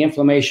get the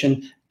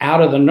inflammation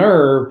out of the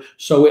nerve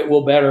so it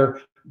will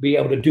better be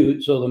able to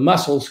do, so the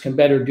muscles can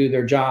better do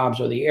their jobs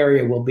or the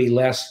area will be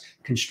less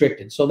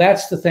constricted. So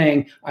that's the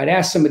thing. I'd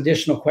ask some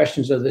additional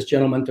questions of this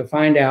gentleman to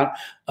find out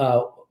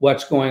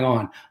what's going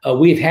on.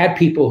 We've had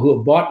people who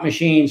have bought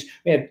machines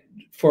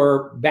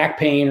for back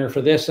pain or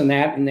for this and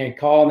that, and they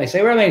call and they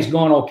say, well, everything's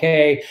going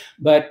okay,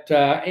 but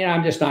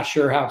I'm just not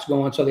sure how it's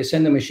going. So they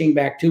send the machine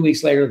back. 2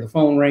 weeks later, the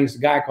phone rings, the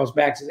guy calls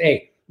back and says,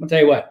 hey, I'll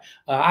tell you what,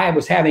 I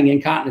was having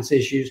incontinence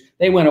issues.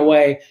 They went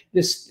away.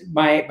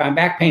 My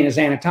back pain is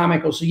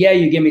anatomical. So yeah,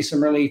 you give me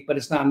some relief, but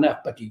it's not enough.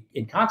 But the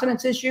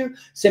incontinence issue,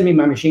 send me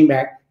my machine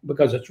back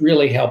because it's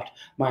really helped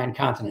my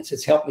incontinence.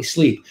 It's helped me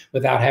sleep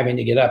without having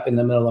to get up in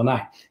the middle of the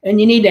night. And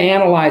you need to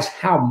analyze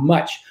how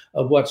much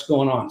of what's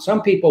going on.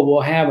 Some people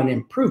will have an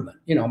improvement.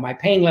 You know, my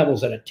pain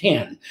level's at a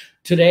 10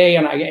 today,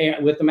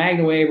 and with the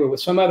MagnaWave or with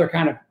some other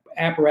kind of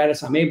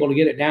apparatus, I'm able to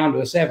get it down to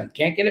a 7.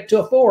 Can't get it to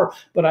a 4,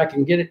 but I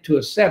can get it to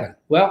a 7.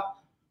 Well,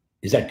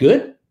 is that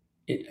good?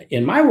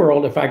 In my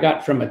world, if I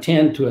got from a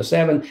 10 to a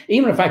 7,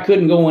 even if I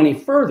couldn't go any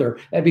further,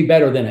 that'd be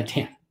better than a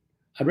 10.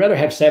 I'd rather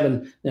have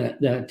 7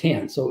 than a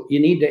 10. So you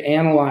need to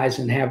analyze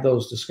and have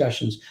those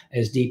discussions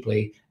as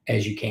deeply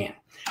as you can.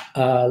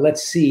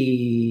 Let's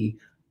see.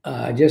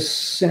 I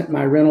just sent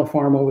my rental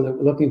farm over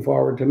looking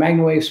forward to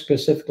MagnaWave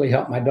specifically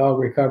help my dog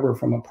recover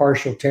from a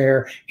partial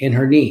tear in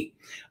her knee.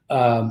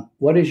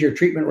 What is your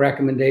treatment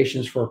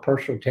recommendations for a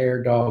partial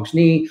tear dog's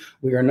knee?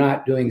 We are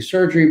not doing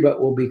surgery,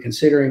 but we'll be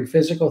considering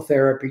physical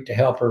therapy to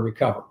help her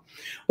recover.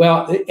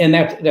 Well, and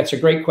that's a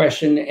great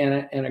question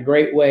and a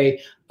great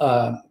way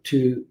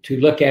to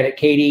look at it,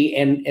 Katie.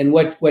 And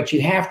what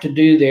you have to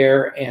do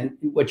there and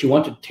what you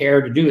want the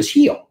tear to do is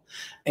heal.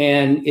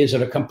 And is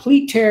it a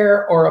complete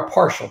tear or a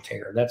partial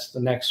tear? That's the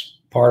next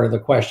part of the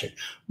question.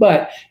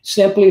 But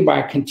simply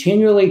by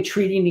continually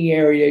treating the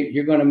area,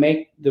 you're going to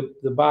make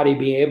the body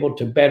be able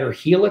to better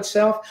heal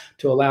itself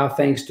to allow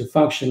things to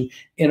function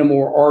in a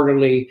more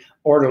orderly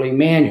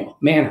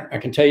manner. I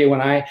can tell you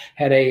when I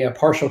had a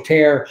partial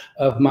tear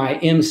of my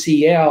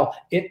MCL,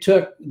 it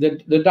took,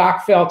 the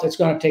doc felt it's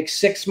going to take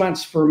 6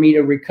 months for me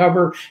to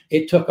recover.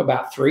 It took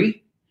about 3.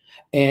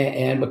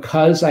 And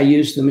because I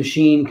use the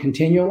machine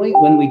continually,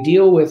 when we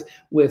deal with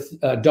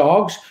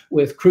dogs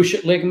with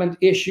cruciate ligament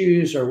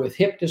issues or with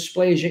hip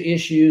dysplasia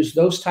issues,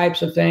 those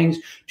types of things,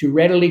 to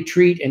readily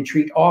treat and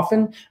treat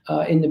often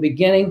in the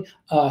beginning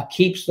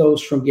keeps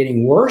those from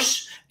getting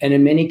worse, and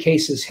in many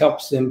cases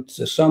helps them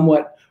to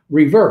somewhat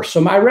reverse. So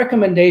my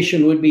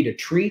recommendation would be to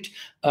treat,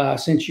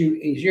 since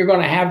you're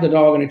going to have the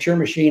dog in a cheer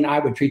machine, I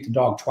would treat the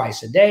dog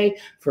twice a day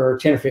for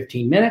 10 or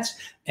 15 minutes.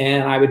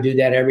 And I would do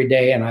that every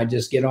day, and I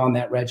just get on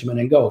that regimen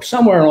and go.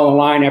 Somewhere along the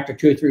line, after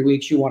 2 or 3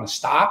 weeks, you want to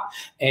stop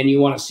and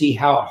you want to see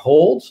how it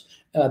holds.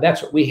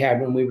 That's what we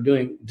had when we were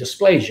doing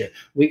dysplasia.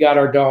 We got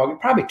our dog, it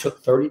probably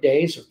took 30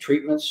 days of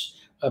treatments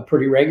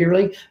pretty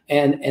regularly.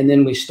 And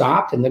then we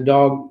stopped, and the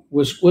dog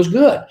was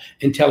good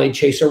until he'd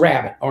chase a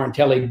rabbit or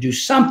until he'd do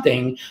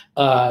something,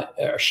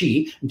 until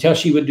she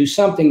would do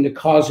something to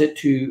cause it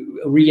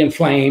to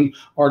re-inflame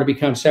or to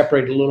become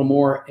separated a little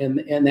more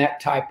in that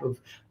type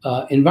of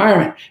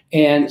environment.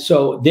 And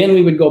so then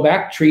we would go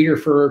back, treat her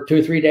for 2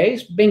 or 3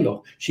 days,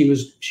 bingo, she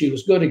was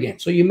good again.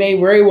 So you may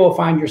very well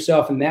find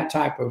yourself in that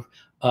type of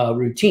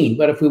routine.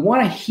 But if we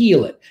want to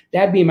heal it,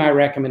 that'd be my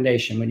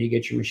recommendation when you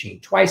get your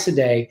machine. Twice a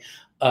day,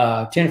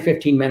 10 or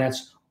 15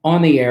 minutes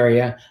on the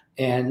area.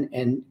 And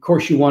of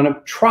course, you want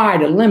to try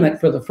to limit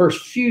for the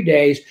first few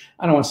days.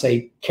 I don't want to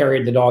say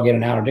carry the dog in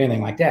and out or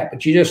anything like that,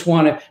 but you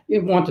want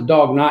the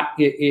dog not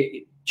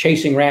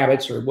chasing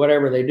rabbits or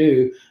whatever they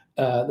do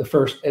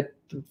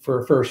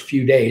for first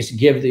few days.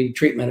 Give the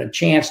treatment a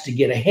chance to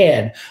get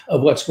ahead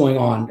of what's going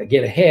on, to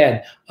get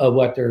ahead of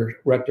what they're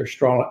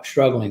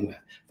struggling with.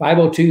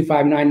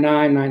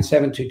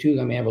 502-599-9722.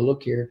 Let me have a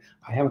look here.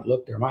 I haven't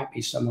looked. There might be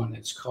someone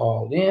that's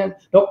called in.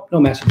 Nope, no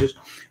messages.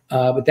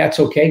 But that's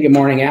okay. Good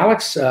morning,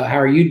 Alex. How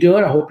are you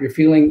doing? I hope you're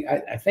feeling,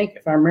 I think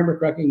if I remember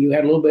correctly, you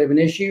had a little bit of an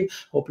issue.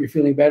 Hope you're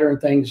feeling better and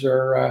things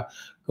are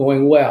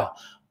going well.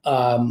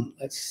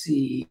 Let's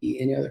see,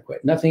 any other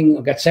questions? Nothing.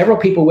 I've got several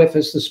people with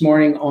us this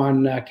morning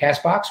on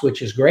CastBox,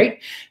 which is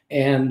great,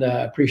 and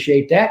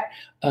appreciate that.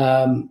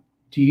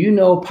 Do you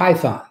know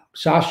Python?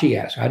 Sashi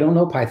asks. I don't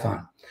know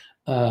Python.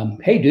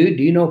 Hey, dude,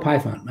 do you know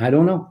Python? I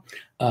don't know.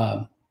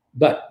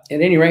 But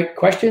at any rate,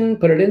 question,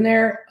 put it in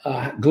there.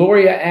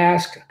 Gloria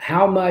asked,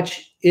 how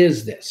much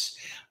is this?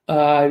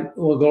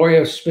 Well,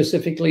 Gloria,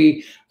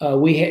 specifically,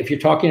 if you're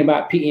talking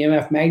about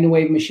PEMF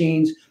MagnaWave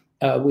machines,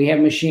 we have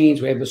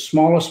machines. We have the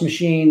smallest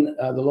machine,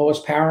 the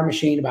lowest power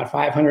machine, about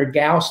 500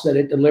 Gauss that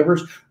it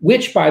delivers,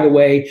 which, by the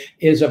way,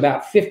 is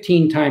about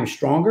 15 times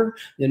stronger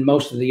than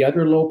most of the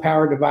other low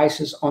power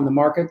devices on the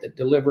market that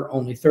deliver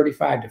only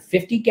 35 to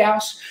 50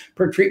 Gauss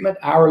per treatment.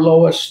 Our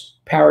lowest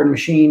powered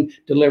machine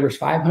delivers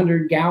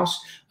 500 Gauss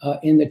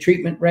in the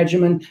treatment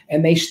regimen,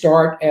 and they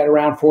start at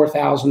around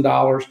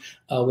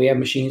 $4,000. We have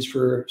machines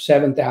for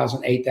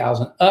 $7,000,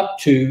 $8,000, up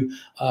to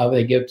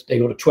they go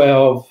to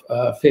 12,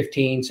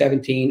 15,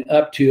 17,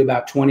 up to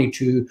about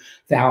 $22,000,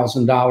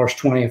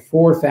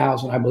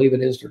 $24,000, I believe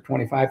it is, or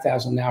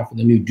 $25,000 now for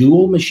the new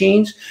dual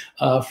machines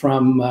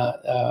from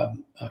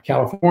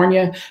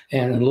California,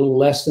 and a little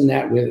less than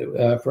that with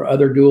for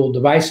other dual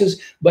devices.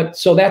 But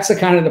so that's the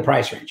kind of the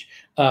price range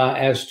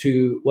as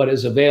to what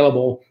is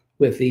available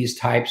with these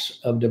types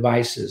of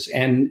devices.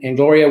 And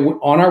Gloria,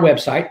 on our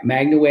website,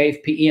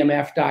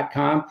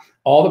 magnawavepemf.com,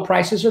 all the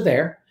prices are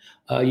there.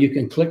 You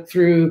can click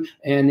through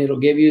and it'll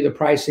give you the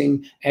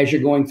pricing as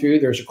you're going through.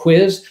 There's a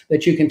quiz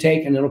that you can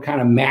take and it'll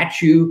kind of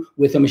match you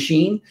with a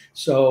machine.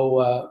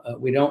 So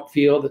we don't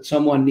feel that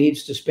someone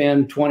needs to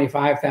spend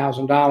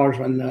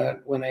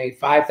 $25,000 when a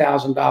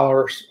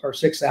 $5,000 or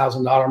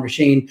 $6,000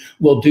 machine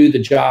will do the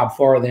job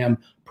for them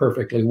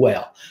perfectly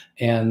well.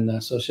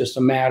 And so it's just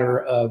a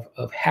matter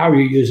of how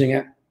you're using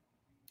it.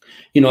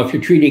 You know, if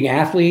you're treating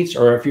athletes,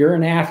 or if you're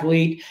an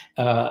athlete,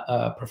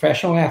 a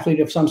professional athlete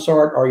of some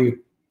sort, or you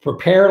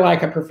prepare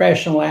like a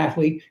professional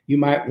athlete, you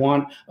might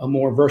want a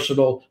more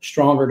versatile,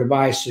 stronger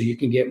device so you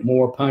can get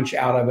more punch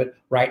out of it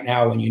right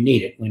now when you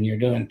need it. When you're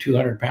doing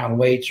 200-pound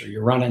weights or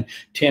you're running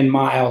 10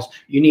 miles,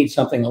 you need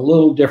something a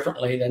little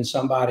differently than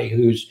somebody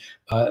who's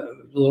a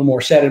little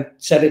more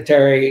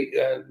sedentary,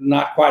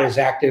 not quite as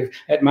active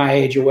at my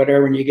age or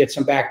whatever, and you get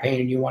some back pain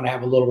and you want to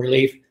have a little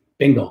relief.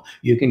 Bingo,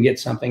 you can get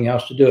something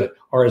else to do it.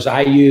 Or as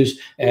I use,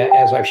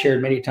 as I've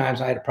shared many times,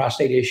 I had a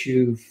prostate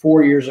issue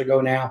 4 years ago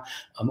now.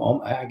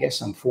 I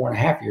guess I'm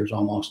 4.5 years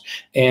almost.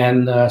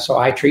 And so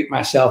I treat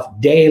myself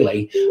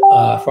daily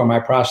for my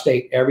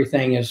prostate.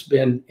 Everything has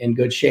been in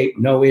good shape,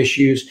 no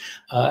issues.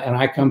 And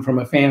I come from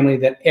a family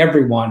that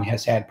everyone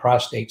has had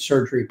prostate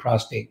surgery,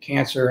 prostate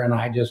cancer. And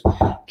I just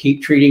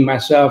keep treating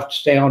myself to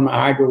stay on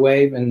my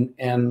HydroWave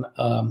and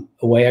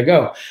away I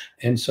go.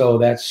 And so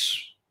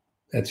that's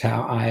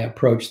how I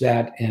approach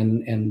that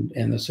and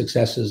the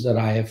successes that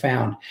I have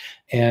found.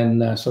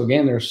 And so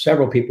again, there's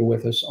several people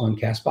with us on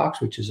Castbox,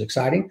 which is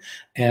exciting.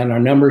 And our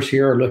numbers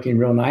here are looking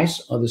real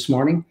nice this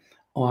morning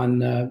on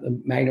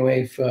the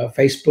MagnaWave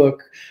Facebook,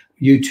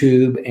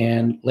 YouTube,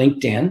 and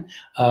LinkedIn.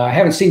 I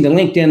haven't seen the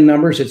LinkedIn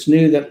numbers. It's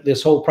new that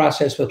this whole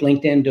process with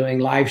LinkedIn doing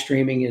live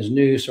streaming is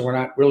new. So we're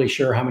not really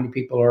sure how many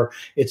people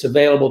it's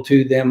available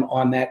to them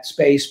on that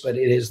space, but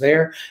it is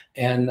there.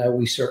 And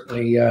we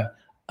certainly,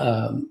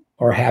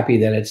 are happy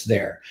that it's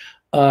there.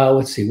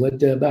 Let's see,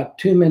 about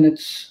 2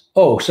 minutes.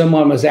 Oh,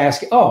 someone was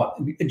asking,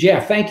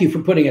 Jeff, thank you for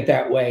putting it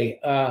that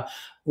way.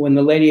 When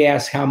the lady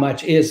asked, how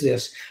much is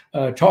this?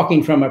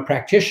 Talking from a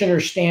practitioner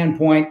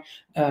standpoint,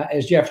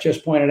 as Jeff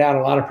just pointed out,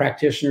 a lot of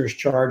practitioners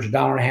charge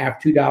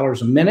 $1.50,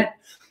 $2 a minute.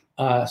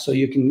 So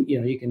you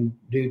can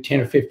do 10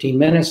 or 15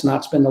 minutes,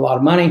 not spend a lot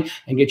of money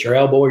and get your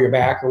elbow or your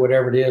back or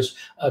whatever it is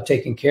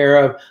taken care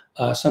of.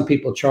 Some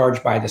people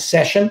charge by the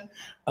session.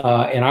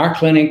 In our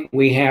clinic,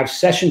 we have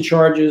session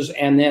charges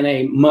and then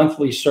a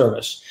monthly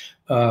service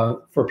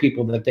for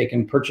people that they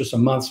can purchase a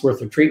month's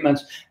worth of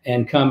treatments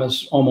and come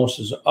almost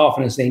as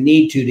often as they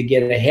need to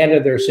get ahead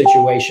of their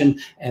situation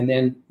and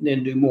then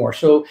do more.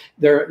 So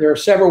there are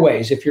several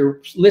ways. If you're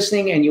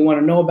listening and you want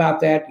to know about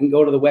that, you can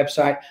go to the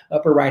website,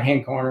 upper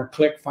right-hand corner,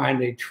 click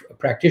Find a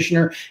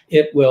Practitioner.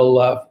 It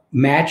will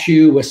match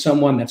you with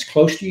someone that's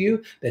close to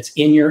you, that's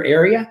in your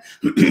area.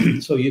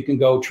 So you can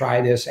go try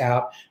this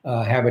out,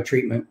 have a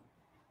treatment,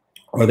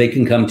 or they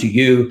can come to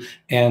you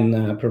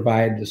and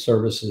provide the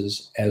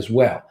services as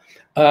well.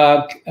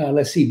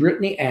 Let's see,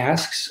 Brittany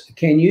asks,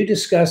 can you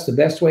discuss the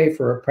best way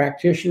for a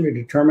practitioner to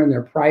determine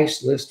their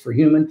price list for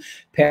human,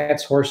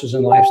 pets, horses,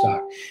 and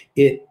livestock?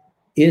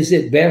 Is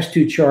it best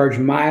to charge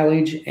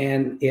mileage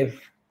and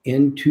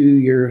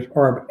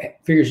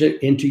figures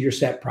it into your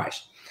set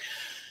price?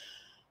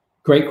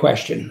 Great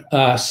question.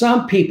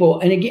 Some people,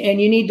 and again,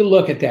 you need to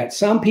look at that.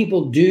 Some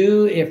people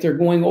do, if they're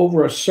going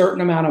over a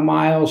certain amount of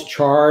miles,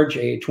 charge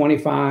a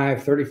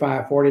 $25,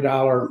 $35,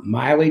 $40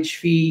 mileage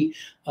fee.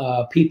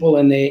 People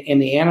in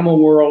the animal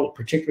world,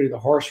 particularly the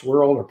horse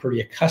world, are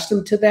pretty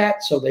accustomed to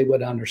that, so they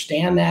would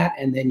understand that.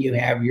 And then you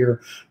have your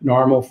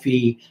normal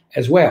fee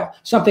as well.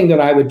 Something that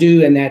I would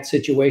do in that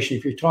situation,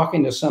 if you're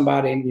talking to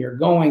somebody and you're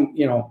going,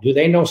 do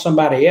they know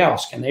somebody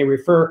else? Can they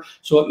refer?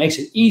 So it makes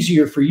it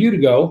easier for you to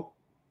go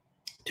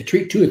to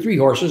treat 2 or 3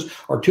 horses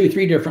or 2 or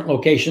 3 different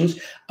locations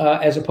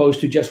as opposed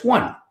to just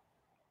one.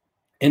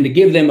 And to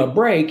give them a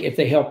break, if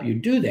they help you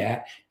do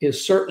that,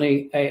 is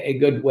certainly a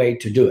good way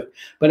to do it.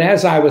 But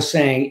as I was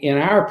saying, in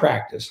our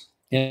practice,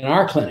 in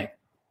our clinic,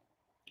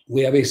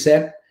 we have a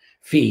set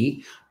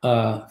fee,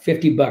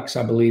 $50,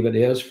 I believe it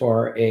is,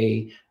 for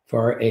a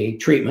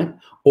treatment.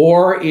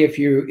 Or if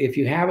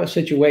you have a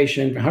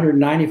situation,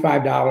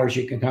 $195,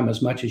 you can come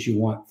as much as you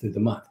want through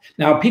the month.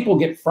 Now, people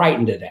get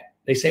frightened at that.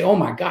 They say, oh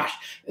my gosh,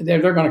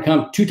 they're going to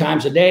come 2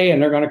 times a day and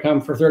they're going to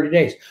come for 30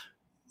 days.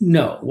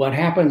 No, what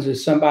happens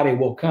is somebody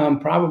will come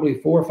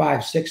probably 4,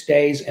 5, 6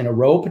 days in a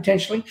row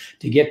potentially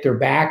to get their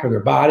back or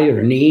their body or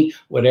their knee,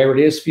 whatever it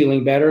is,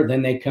 feeling better.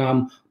 Then they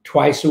come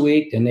twice a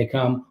week, then they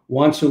come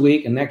once a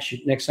week. And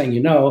next thing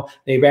you know,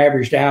 they've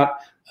averaged out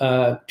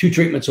 2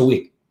 treatments a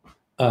week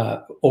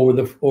over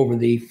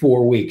the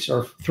 4 weeks,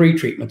 or 3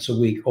 treatments a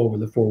week over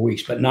the 4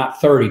 weeks, but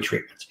not 30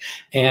 treatments.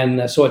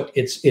 And so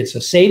it's a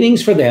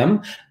savings for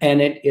them,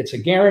 and it's a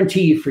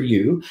guarantee for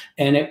you,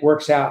 and it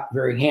works out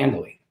very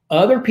handily.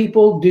 Other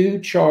people do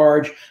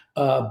charge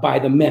by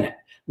the minute,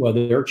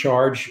 whether they're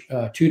charged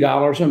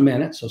 $2 a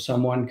minute. So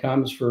someone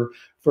comes for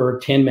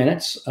 10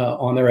 minutes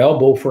on their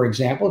elbow, for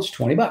example, it's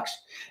 $20,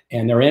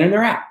 and they're in and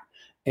they're out.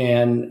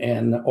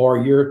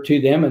 Or you're to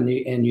them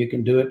and you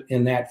can do it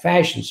in that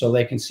fashion, so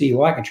they can see,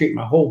 well, I can treat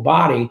my whole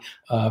body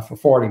for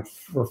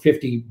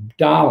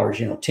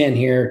 $50, 10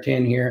 here,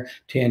 10 here,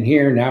 10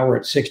 here. Now we're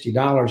at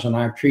 $60 and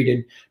I've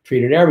treated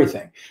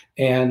everything.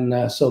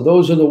 And so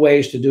those are the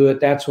ways to do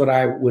it. That's what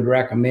I would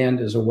recommend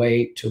as a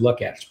way to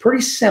look at it. It's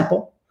pretty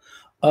simple.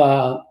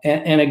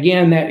 And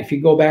again, that if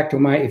you go back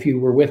to if you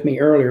were with me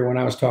earlier when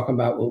I was talking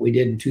about what we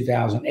did in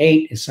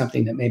 2008 is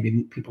something that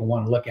maybe people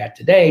want to look at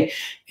today.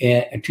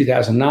 In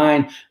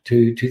 2009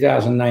 to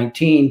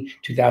 2019,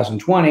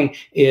 2020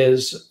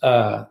 is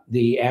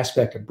the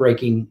aspect of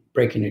breaking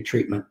a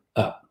treatment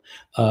up.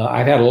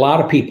 I've had a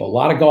lot of people, a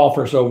lot of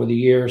golfers over the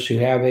years who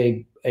have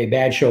a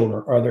bad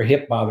shoulder or their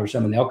hip bothers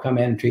them, and they'll come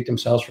in and treat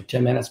themselves for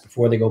 10 minutes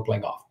before they go play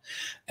golf.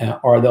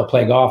 Or they'll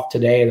play golf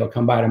today, they'll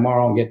come by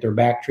tomorrow and get their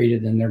back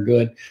treated, and they're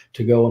good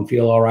to go and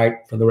feel all right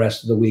for the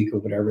rest of the week or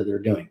whatever they're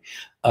doing.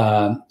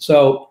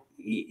 So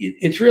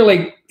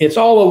it's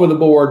all over the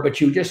board,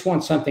 but you just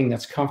want something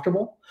that's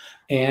comfortable.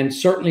 And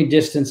certainly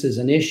distance is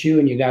an issue,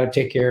 and you got to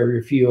take care of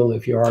your fuel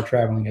if you are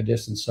traveling a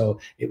distance. So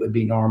it would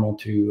be normal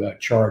to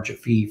charge a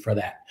fee for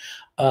that.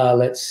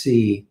 Let's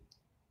see.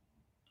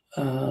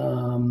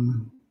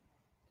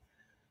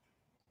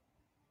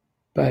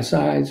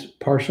 Besides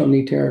partial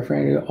knee tear,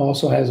 Frank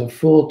also has a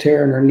full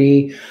tear in her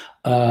knee,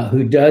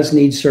 who does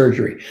need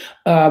surgery.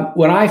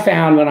 When I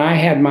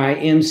had my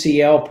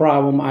MCL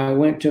problem, I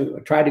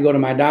tried to go to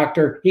my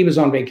doctor. He was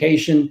on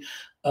vacation,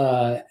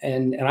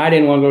 and I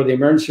didn't want to go to the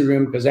emergency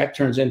room because that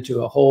turns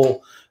into a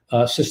whole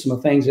system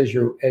of things, as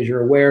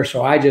you're aware.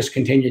 So I just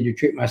continued to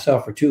treat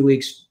myself for 2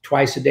 weeks,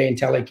 twice a day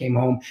until I came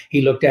home.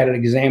 He looked at it,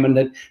 examined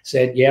it,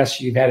 said, yes,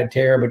 you've had a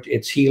tear, but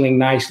it's healing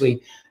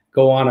nicely.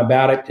 Go on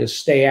about it. Just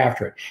stay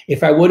after it.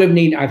 If I would have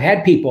I've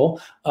had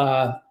people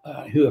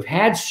who have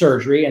had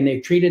surgery and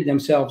they've treated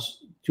themselves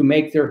to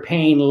make their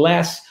pain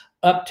less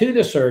up to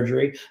the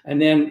surgery, and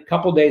then a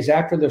couple of days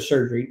after the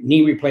surgery,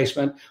 knee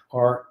replacement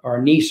or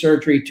knee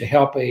surgery to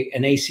help an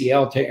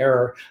ACL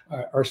tear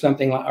or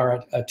something like,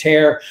 or a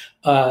tear.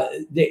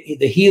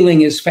 The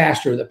healing is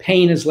faster. The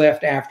pain is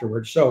left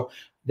afterwards. So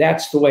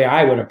that's the way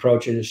I would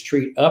approach it: is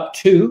treat up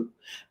to.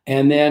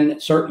 And then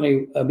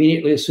certainly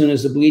immediately, as soon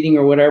as the bleeding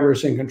or whatever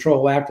is in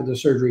control after the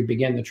surgery,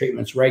 begin the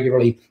treatments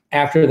regularly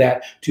after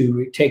that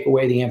to take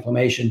away the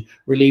inflammation,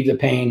 relieve the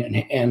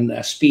pain,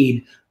 and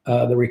speed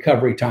the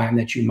recovery time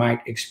that you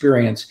might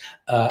experience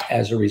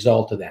as a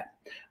result of that.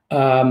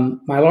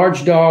 My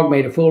large dog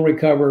made a full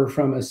recovery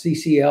from a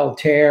CCL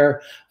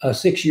tear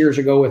 6 years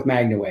ago with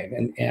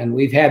MagnaWave. And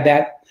we've had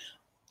that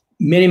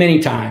many, many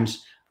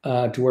times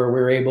to where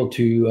we're able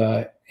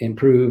to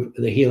improve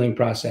the healing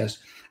process.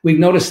 We've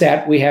noticed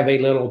that we have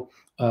an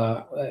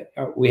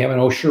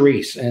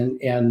O'Cherise,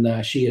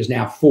 and she is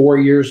now 4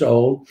 years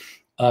old.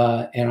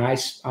 And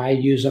I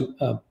use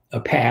a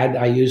pad.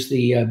 I use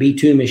the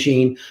B2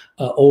 machine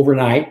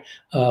overnight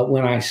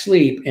when I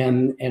sleep.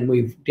 And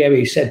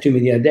Debbie said to me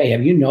the other day,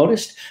 have you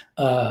noticed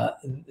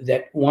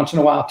that once in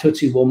a while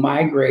Tootsie will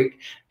migrate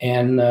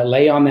and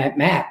lay on that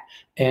mat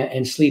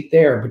and sleep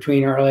there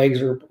between our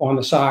legs or on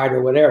the side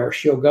or whatever?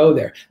 She'll go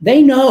there.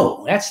 They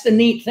know. That's the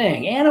neat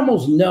thing.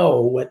 Animals know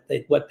what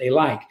they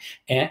like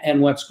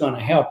and what's going to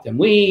help them.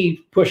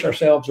 We push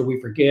ourselves, or we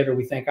forget, or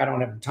we think, I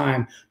don't have the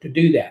time to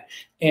do that.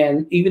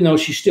 And even though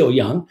she's still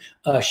young,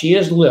 she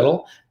is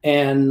little,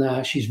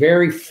 and she's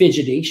very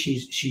fidgety.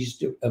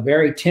 She's a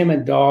very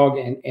timid dog,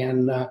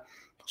 and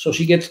so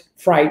she gets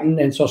frightened,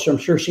 and so I'm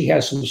sure she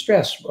has some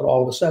stress. But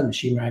all of a sudden,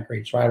 she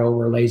migrates right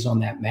over, lays on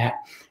that mat,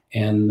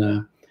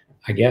 and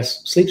I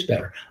guess sleeps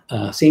better,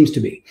 seems to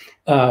be.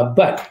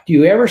 But do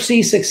you ever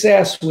see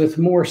success with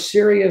more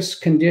serious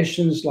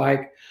conditions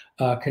like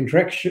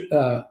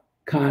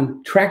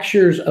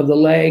contractures of the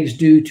legs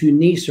due to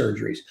knee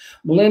surgeries?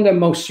 Melinda,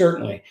 most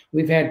certainly.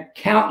 We've had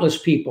countless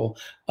people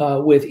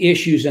with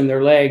issues in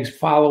their legs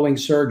following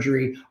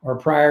surgery or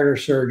prior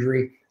to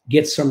surgery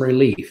get some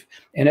relief.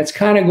 And it's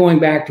kind of going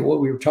back to what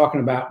we were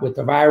talking about with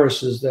the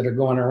viruses that are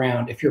going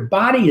around. If your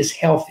body is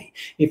healthy,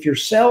 if your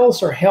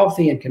cells are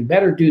healthy and can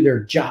better do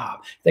their job,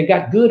 if they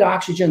got good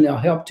oxygen, they'll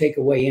help take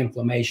away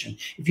inflammation.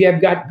 If you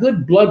have got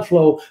good blood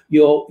flow,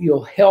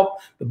 you'll help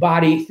the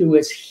body through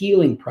its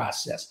healing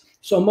process.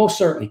 So most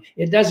certainly,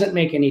 it doesn't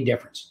make any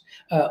difference.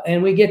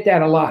 And we get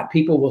that a lot.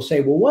 People will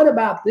say, well, what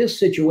about this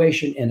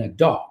situation in a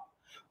dog?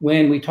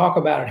 When we talk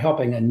about it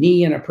helping a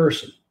knee in a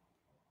person,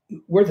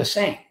 we're the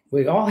same.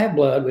 We all have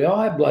blood. We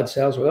all have blood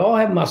cells. We all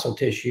have muscle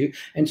tissue,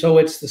 and so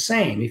it's the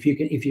same. If you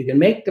can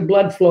make the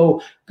blood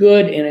flow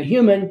good in a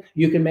human,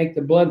 you can make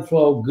the blood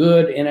flow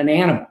good in an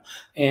animal,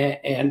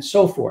 and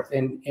so forth.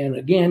 And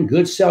again,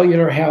 good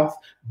cellular health,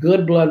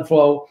 good blood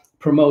flow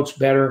promotes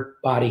better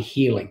body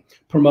healing,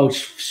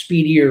 promotes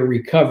speedier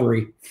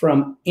recovery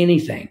from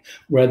anything,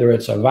 whether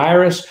it's a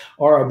virus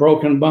or a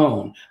broken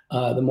bone.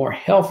 The more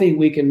healthy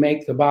we can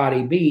make the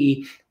body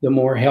be, the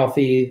more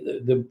healthy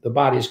the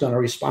body is going to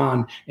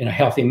respond in a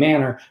healthy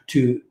manner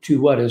to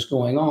what is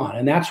going on.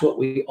 And that's what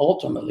we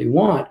ultimately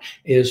want,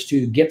 is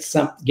to get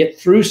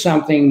through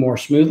something more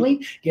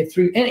smoothly, get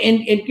through,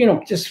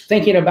 and just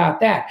thinking about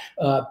that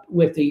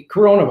with the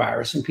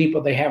coronavirus and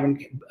people, they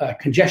having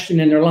congestion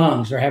in their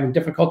lungs, they're having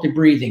difficulty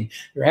breathing,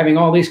 they're having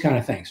all these kind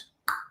of things.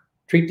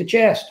 Treat the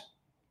chest.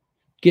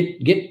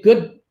 Get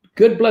good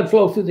good blood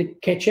flow through the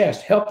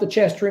chest, help the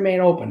chest remain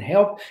open,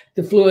 help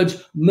the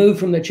fluids move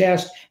from the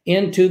chest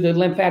into the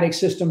lymphatic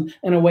system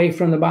and away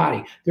from the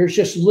body. There's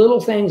just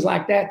little things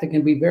like that that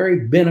can be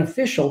very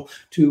beneficial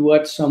to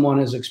what someone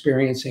is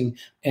experiencing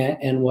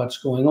and what's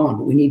going on.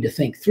 But we need to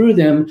think through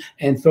them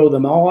and throw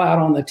them all out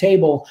on the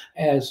table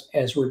as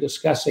we're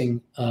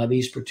discussing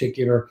these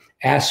particular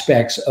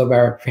aspects of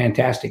our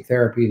fantastic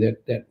therapy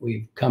that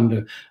we've come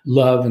to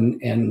love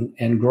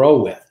and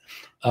grow with.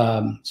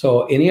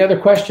 So any other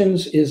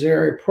questions? Is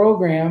there a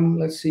program?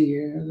 Let's see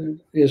here.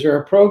 Is there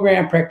a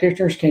program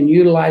practitioners can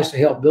utilize to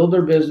help build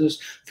their business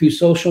through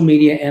social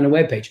media and a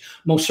webpage?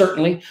 Most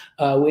certainly.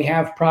 We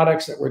have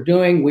products that we're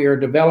doing. We are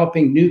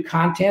developing new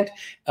content.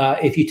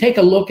 If you take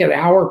a look at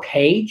our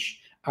page,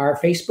 our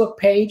Facebook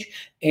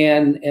page,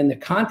 and the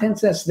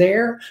contents that's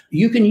there,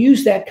 you can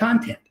use that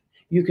content.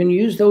 You can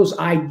use those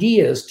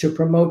ideas to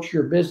promote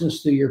your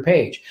business through your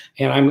page.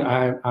 And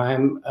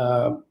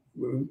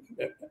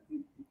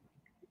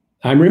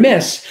I'm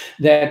remiss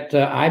that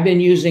I've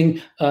been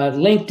using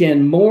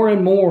LinkedIn more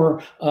and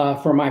more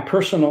for my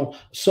personal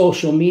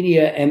social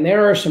media, and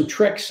there are some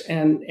tricks,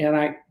 and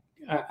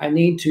I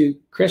need to,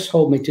 Chris,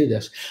 hold me to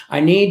this. I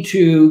need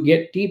to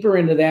get deeper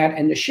into that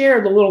and to share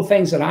the little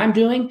things that I'm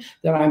doing,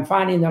 that I'm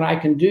finding that I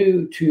can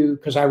do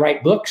because I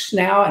write books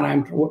now, and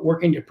I'm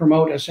working to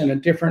promote us in a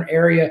different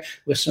area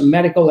with some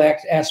medical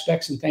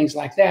aspects and things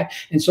like that.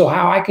 And so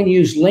how I can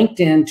use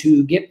LinkedIn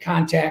to get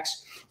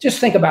contacts. Just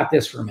think about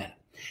this for a minute.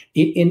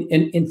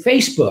 In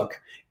Facebook,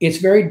 it's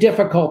very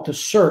difficult to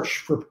search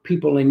for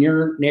people in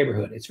your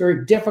neighborhood. It's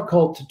very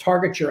difficult to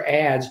target your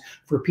ads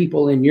for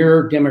people in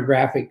your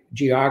demographic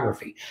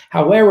geography.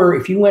 However,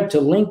 if you went to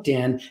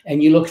LinkedIn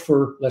and you looked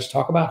for, let's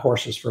talk about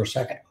horses for a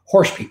second,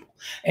 horse people,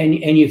 and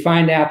you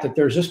find out that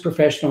there's this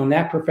professional and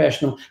that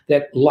professional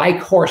that like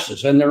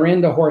horses and they're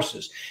into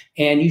horses,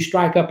 and you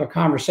strike up a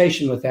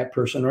conversation with that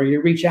person, or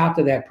you reach out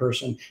to that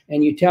person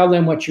and you tell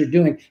them what you're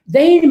doing,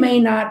 they may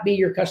not be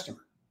your customer.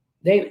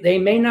 They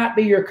may not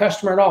be your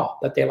customer at all,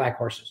 but they like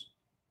horses,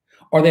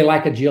 or they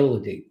like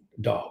agility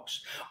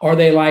dogs, or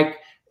they like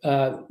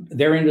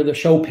they're into the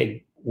show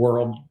pig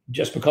world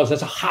just because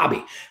it's a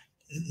hobby.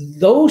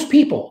 Those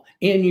people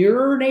in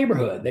your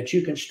neighborhood that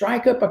you can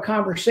strike up a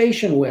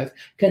conversation with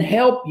can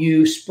help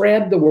you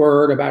spread the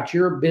word about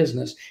your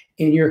business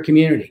in your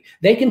community.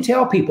 They can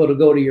tell people to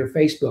go to your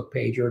Facebook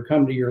page or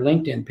come to your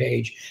LinkedIn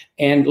page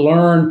and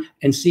learn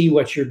and see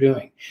what you're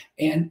doing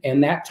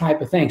and that type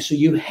of thing. So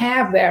you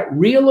have that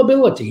real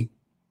ability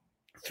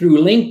through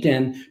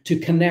LinkedIn to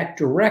connect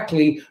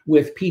directly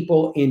with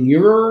people in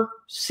your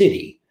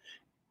city,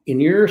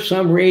 in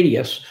some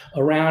radius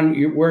around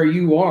where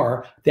you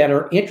are, that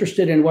are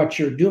interested in what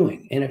you're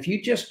doing. And if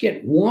you just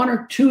get one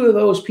or two of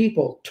those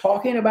people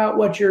talking about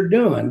what you're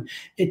doing,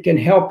 it can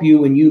help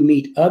you when you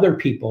meet other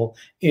people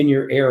in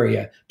your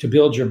area to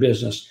build your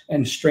business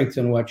and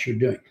strengthen what you're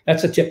doing.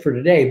 That's a tip for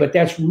today, but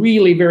that's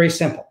really very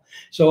simple.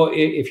 So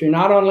if you're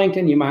not on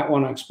LinkedIn, you might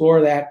want to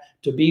explore that,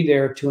 to be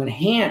there to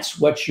enhance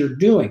what you're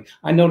doing.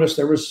 I noticed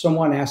there was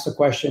someone asked a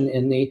question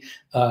in the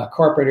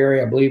corporate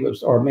area, I believe it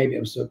was, or maybe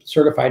it was a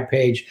certified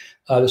page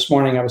this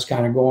morning. I was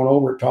kind of going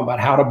over it, talking about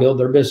how to build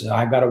their business.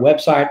 I've got a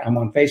website, I'm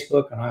on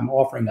Facebook, and I'm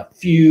offering a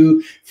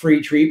few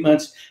free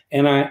treatments,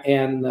 and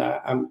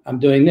I'm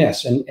doing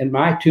this. And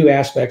my two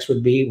aspects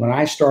would be, when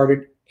I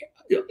started,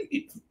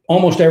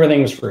 almost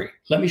everything was free.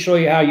 Let me show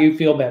you how you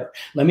feel better.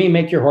 Let me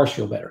make your horse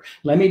feel better.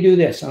 Let me do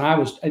this. And I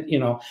was,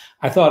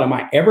 I thought, am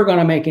I ever going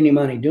to make any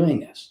money doing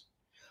this?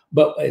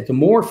 But the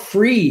more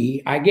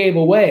free I gave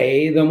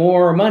away, the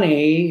more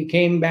money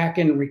came back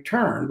in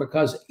return,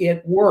 because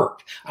it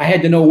worked. I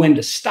had to know when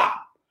to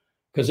stop,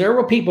 because there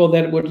were people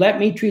that would let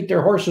me treat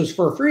their horses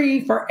for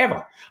free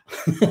forever.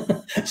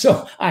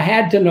 So I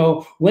had to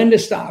know when to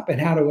stop and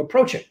how to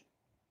approach it.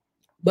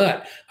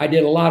 But I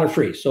did a lot of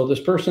free. So this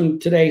person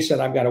today said,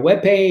 I've got a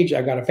web page,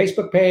 I've got a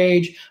Facebook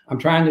page, I'm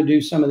trying to do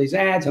some of these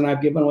ads, and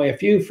I've given away a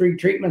few free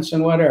treatments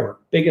and whatever.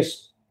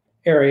 Biggest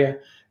area,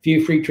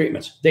 few free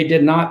treatments. They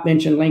did not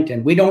mention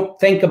LinkedIn. We don't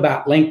think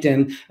about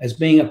LinkedIn as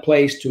being a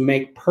place to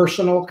make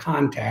personal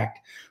contact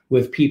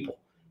with people.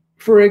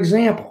 For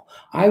example,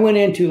 I went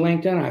into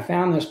LinkedIn, I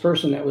found this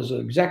person that was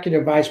an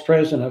executive vice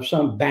president of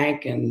some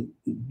bank in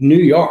New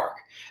York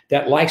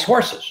that likes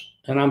horses.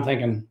 And I'm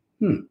thinking,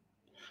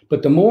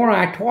 But the more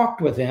I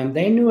talked with them,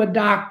 they knew a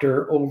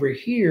doctor over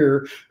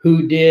here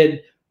who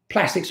did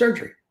plastic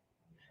surgery.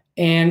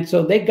 And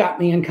so they got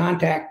me in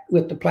contact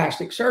with the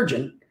plastic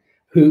surgeon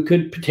who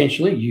could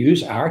potentially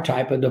use our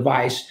type of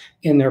device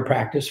in their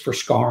practice for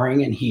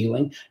scarring and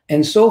healing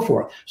and so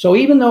forth. So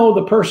even though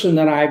the person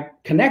that I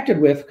connected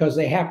with, because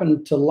they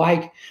happened to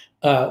like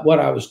what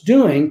I was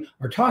doing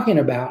or talking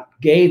about,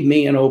 gave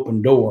me an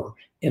open door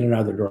in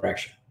another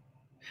direction.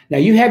 Now,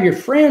 you have your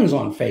friends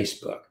on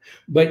Facebook,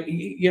 but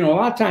a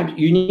lot of times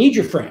you need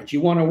your friends. You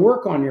want to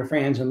work on your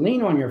friends and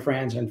lean on your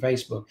friends on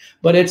Facebook,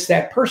 but it's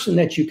that person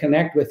that you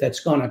connect with that's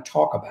going to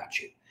talk about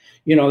you.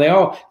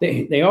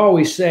 They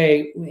always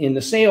say in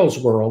the sales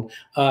world,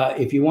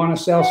 if you want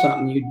to sell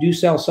something, you do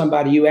sell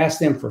somebody, you ask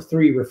them for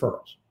 3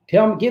 referrals.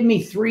 Give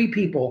me 3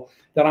 people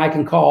that I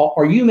can call,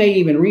 or you may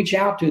even reach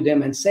out to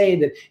them and say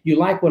that you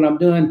like what I'm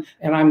doing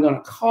and I'm going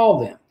to call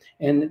them.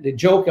 And the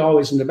joke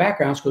always in the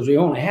background is because we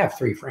only have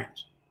 3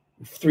 friends,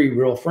 3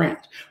 real friends.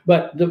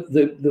 But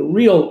the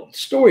real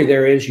story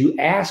there is you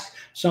ask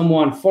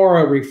someone for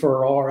a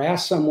referral or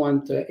ask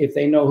someone if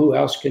they know who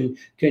else can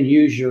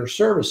use your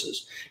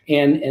services.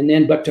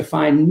 But to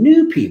find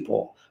new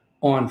people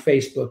on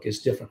Facebook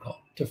is difficult.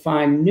 To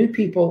find new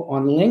people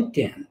on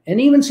LinkedIn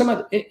and even some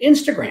of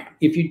Instagram.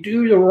 If you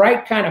do the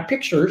right kind of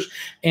pictures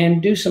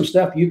and do some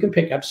stuff, you can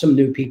pick up some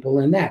new people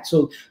in that.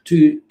 So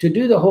to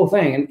do the whole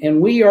thing,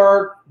 and we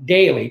are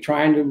daily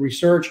trying to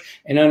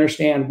research and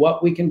understand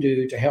what we can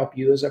do to help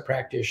you as a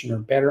practitioner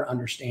better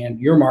understand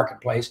your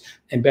marketplace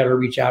and better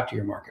reach out to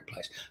your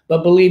marketplace.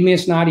 But believe me,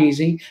 it's not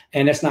easy,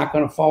 and it's not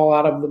going to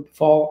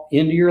fall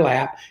into your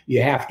lap.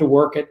 You have to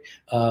work it.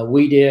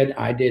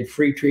 I did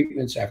free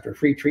treatments after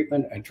free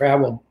treatment. I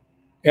traveled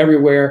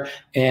everywhere,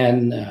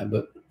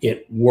 but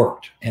it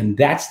worked. And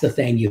that's the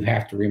thing you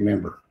have to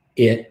remember.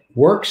 It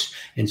works.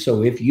 And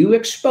so if you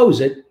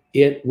expose it,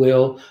 it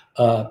will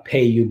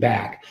pay you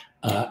back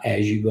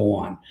as you go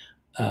on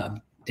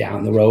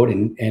down the road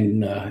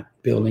and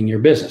building your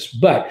business.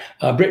 But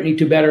Brittany,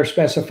 to better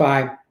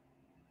specify,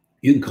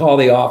 you can call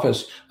the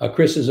office.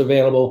 Chris is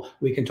available.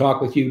 We can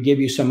talk with you,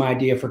 give you some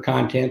idea for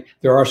content.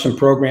 There are some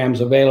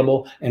programs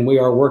available, and we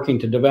are working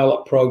to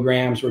develop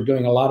programs. We're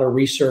doing a lot of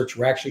research.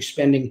 We're actually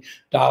spending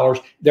dollars.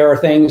 There are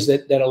things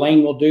that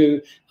Elaine will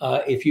do.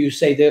 If you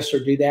say this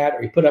or do that,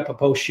 or you put up a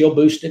post, she'll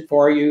boost it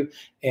for you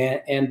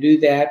and do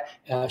that.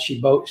 I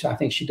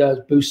think she does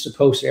boost the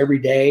post every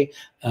day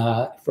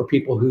for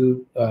people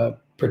who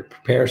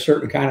prepare a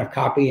certain kind of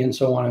copy and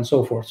so on and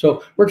so forth.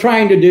 So we're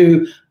trying to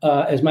do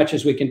as much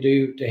as we can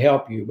do to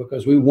help you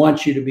because we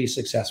want you to be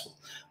successful.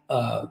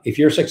 If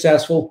you're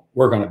successful,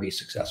 we're going to be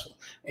successful.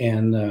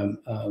 And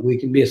we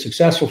can be as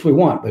successful if we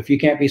want, but if you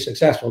can't be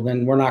successful,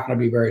 then we're not going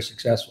to be very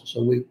successful.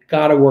 So we've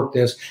got to work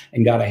this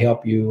and got to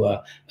help you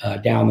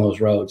down those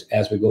roads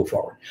as we go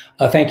forward.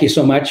 Thank you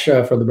so much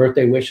for the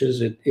birthday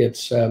wishes.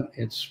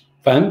 It's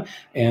fun,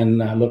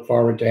 and I look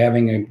forward to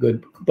having a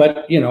good,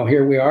 but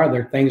here we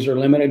are. Things are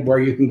limited where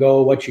you can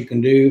go, what you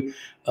can do.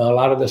 A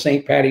lot of the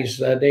St. Patty's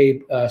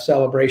Day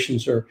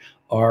celebrations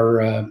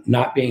are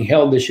not being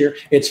held this year.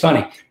 It's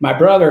funny. My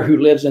brother, who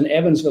lives in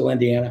Evansville,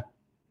 Indiana,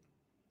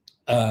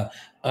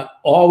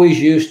 always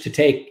used to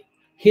take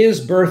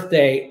his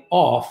birthday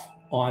off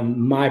on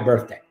my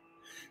birthday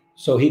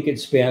so he could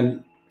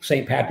spend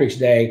St. Patrick's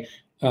Day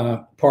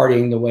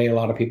partying the way a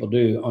lot of people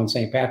do on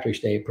St. Patrick's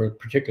Day,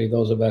 particularly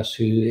those of us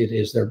who it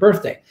is their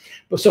birthday.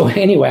 But so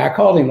anyway, I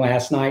called him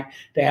last night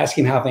to ask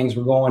him how things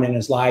were going in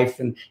his life,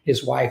 and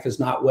his wife is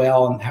not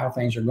well and how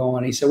things are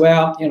going. He said,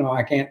 well,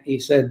 I can't. He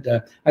said,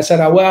 I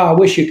said, well, I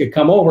wish you could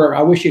come over.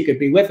 I wish you could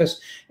be with us.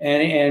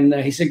 And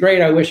he said,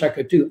 great. I wish I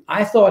could too.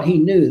 I thought he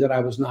knew that I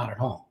was not at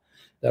home,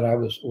 that I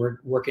was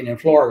working in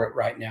Florida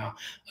right now.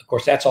 Of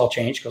course, that's all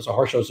changed because the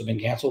horse shows have been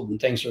canceled and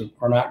things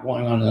are not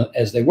going on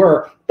as they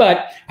were.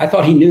 But I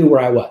thought he knew where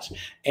I was.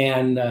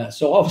 And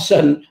so all of a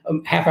sudden, a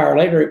half hour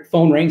later,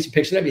 phone rings, he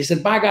picks it up. He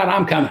said, by God,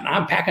 I'm coming.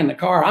 I'm packing the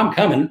car. I'm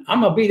coming.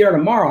 I'm going to be there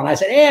tomorrow. And I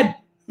said, Ed,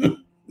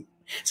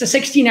 it's a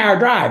 16-hour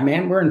drive,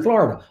 man. We're in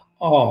Florida.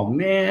 Oh,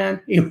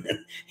 man.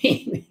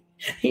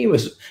 He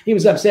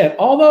was upset.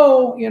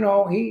 Although, you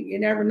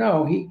never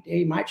know.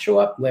 He might show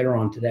up later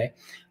on today.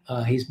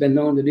 He's been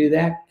known to do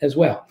that as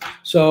well.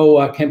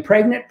 So can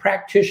pregnant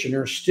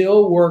practitioners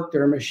still work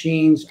their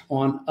machines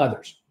on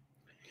others?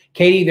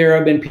 Katie, there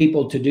have been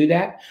people to do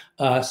that.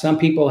 Some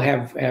people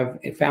have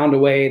found a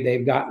way.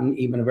 They've gotten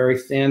even a very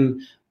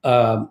thin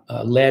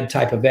lead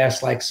type of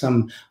vest, like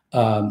some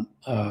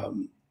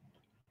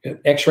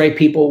X-ray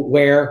people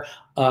wear,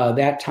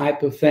 that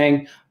type of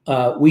thing.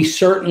 We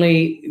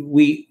certainly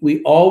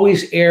we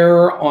always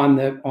err on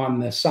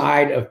the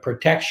side of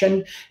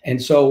protection, and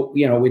so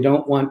we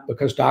don't want,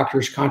 because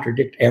doctors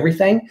contradict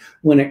everything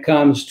when it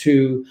comes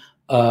to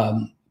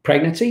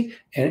pregnancy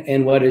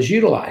and what is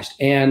utilized.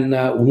 And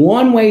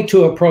one way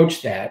to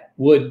approach that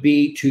would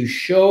be to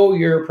show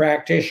your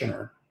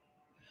practitioner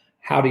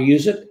how to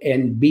use it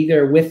and be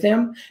there with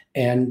them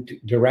and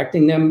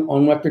directing them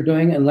on what they're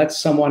doing, and let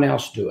someone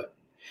else do it.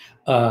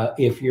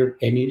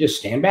 You just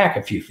stand back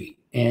a few feet.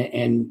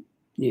 And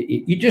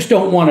you just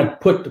don't want to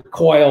put the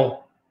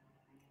coil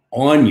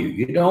on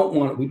you.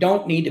 We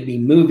don't need to be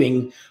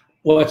moving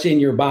what's in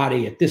your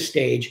body at this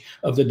stage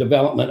of the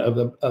development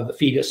of the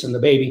fetus and the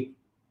baby,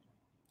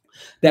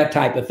 that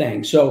type of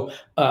thing. So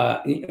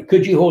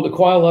could you hold the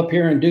coil up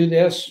here and do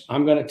this?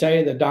 I'm going to tell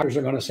you the doctors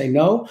are going to say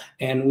no,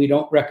 and we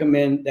don't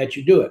recommend that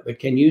you do it. But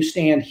can you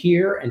stand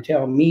here and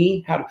tell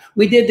me how to?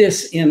 We did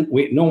this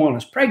no one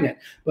was pregnant,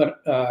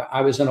 but I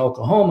was in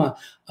Oklahoma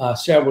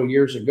several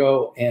years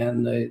ago,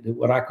 and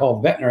what I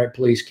call veterinary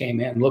police came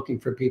in looking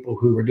for people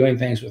who were doing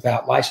things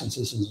without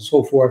licenses and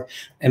so forth,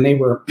 and they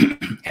were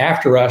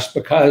after us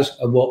because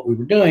of what we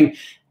were doing.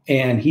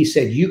 And he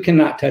said, you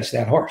cannot touch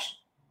that horse.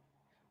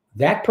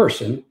 That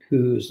person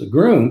who's the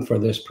groom for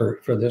this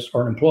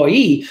or an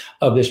employee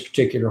of this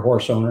particular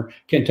horse owner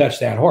can touch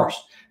that horse.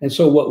 And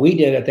so what we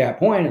did at that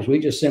point is we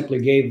just simply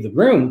gave the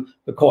groom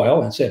the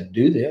coil and said,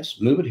 do this,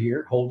 move it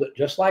here, hold it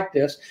just like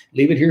this,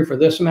 leave it here for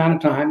this amount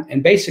of time,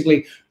 and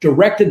basically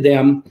directed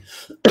them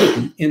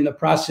in the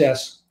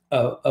process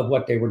of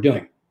what they were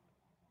doing.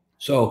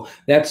 So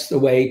that's the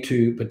way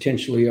to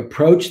potentially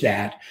approach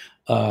that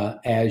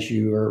as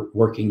you're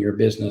working your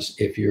business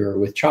if you're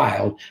with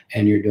child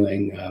and you're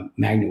doing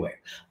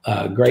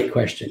MagnaWave. Great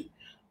question.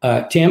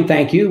 Tim,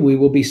 thank you. We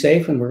will be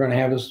safe, and we're going to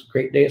have as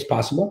great day as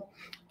possible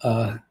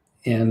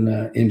and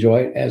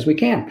enjoy it as we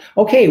can.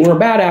 Okay, we're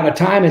about out of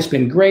time. It's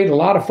been great. A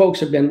lot of folks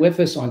have been with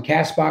us on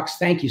Castbox.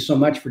 Thank you so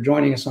much for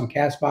joining us on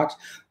Castbox.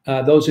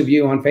 Those of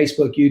you on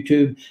Facebook,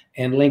 YouTube,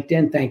 and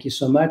LinkedIn, thank you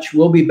so much.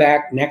 We'll be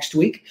back next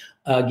week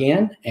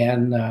again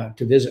and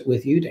to visit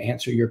with you to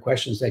answer your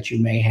questions that you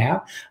may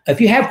have.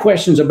 If you have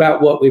questions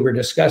about what we were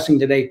discussing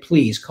today,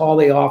 please call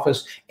the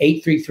office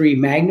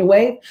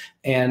 833-MagnaWave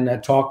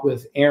and talk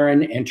with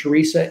Aaron and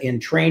Teresa in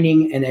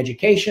training and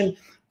education.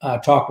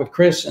 Talk with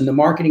Chris in the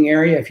marketing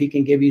area if he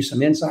can give you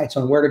some insights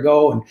on where to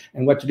go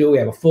and what to do. We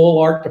have a full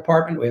art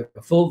department. We have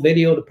a full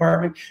video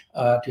department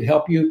to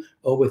help you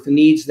with the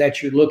needs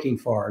that you're looking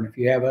for. And if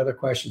you have other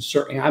questions,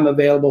 certainly I'm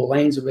available.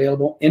 Lane's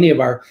available. Any of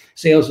our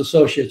sales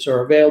associates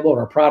are available.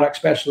 Our product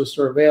specialists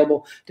are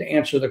available to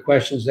answer the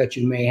questions that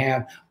you may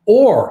have.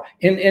 Or,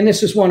 and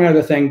this is one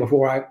other thing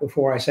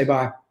before I say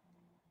bye.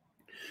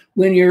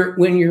 When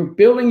you're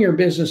building your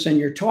business and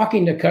you're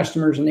talking to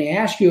customers and they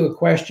ask you a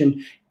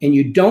question and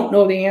you don't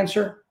know the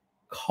answer,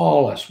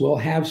 call us. We'll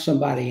have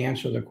somebody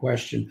answer the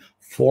question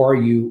for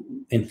you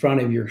in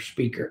front of your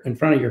speaker, in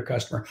front of your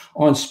customer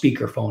on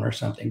speakerphone or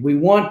something. We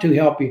want to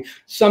help you.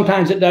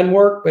 Sometimes it doesn't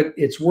work, but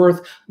it's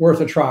worth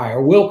a try.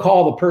 Or we'll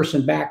call the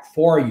person back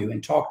for you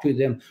and talk to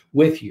them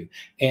with you.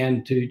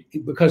 And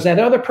because that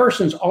other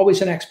person's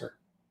always an expert.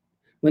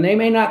 When they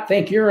may not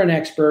think you're an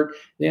expert,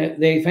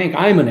 they think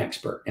I'm an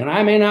expert, and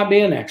I may not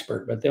be an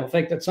expert, but they'll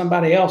think that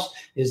somebody else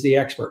is the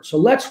expert. So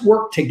let's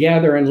work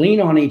together and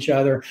lean on each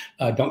other.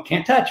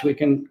 Can't touch. We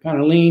can kind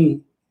of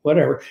lean,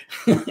 whatever,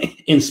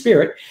 in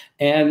spirit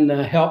and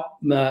help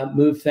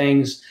move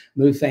things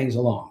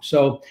along.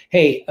 So,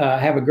 hey,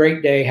 have a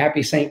great day.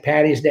 Happy St.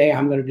 Patty's Day.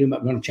 I'm going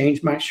to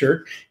change my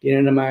shirt, get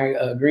into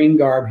my green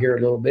garb here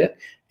a little bit,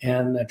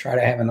 and try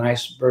to have a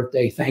nice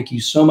birthday. Thank you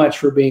so much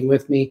for being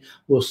with me.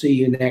 We'll see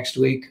you next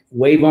week.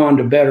 Wave on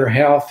to better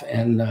health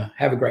and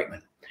have a great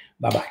one.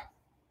 Bye-bye.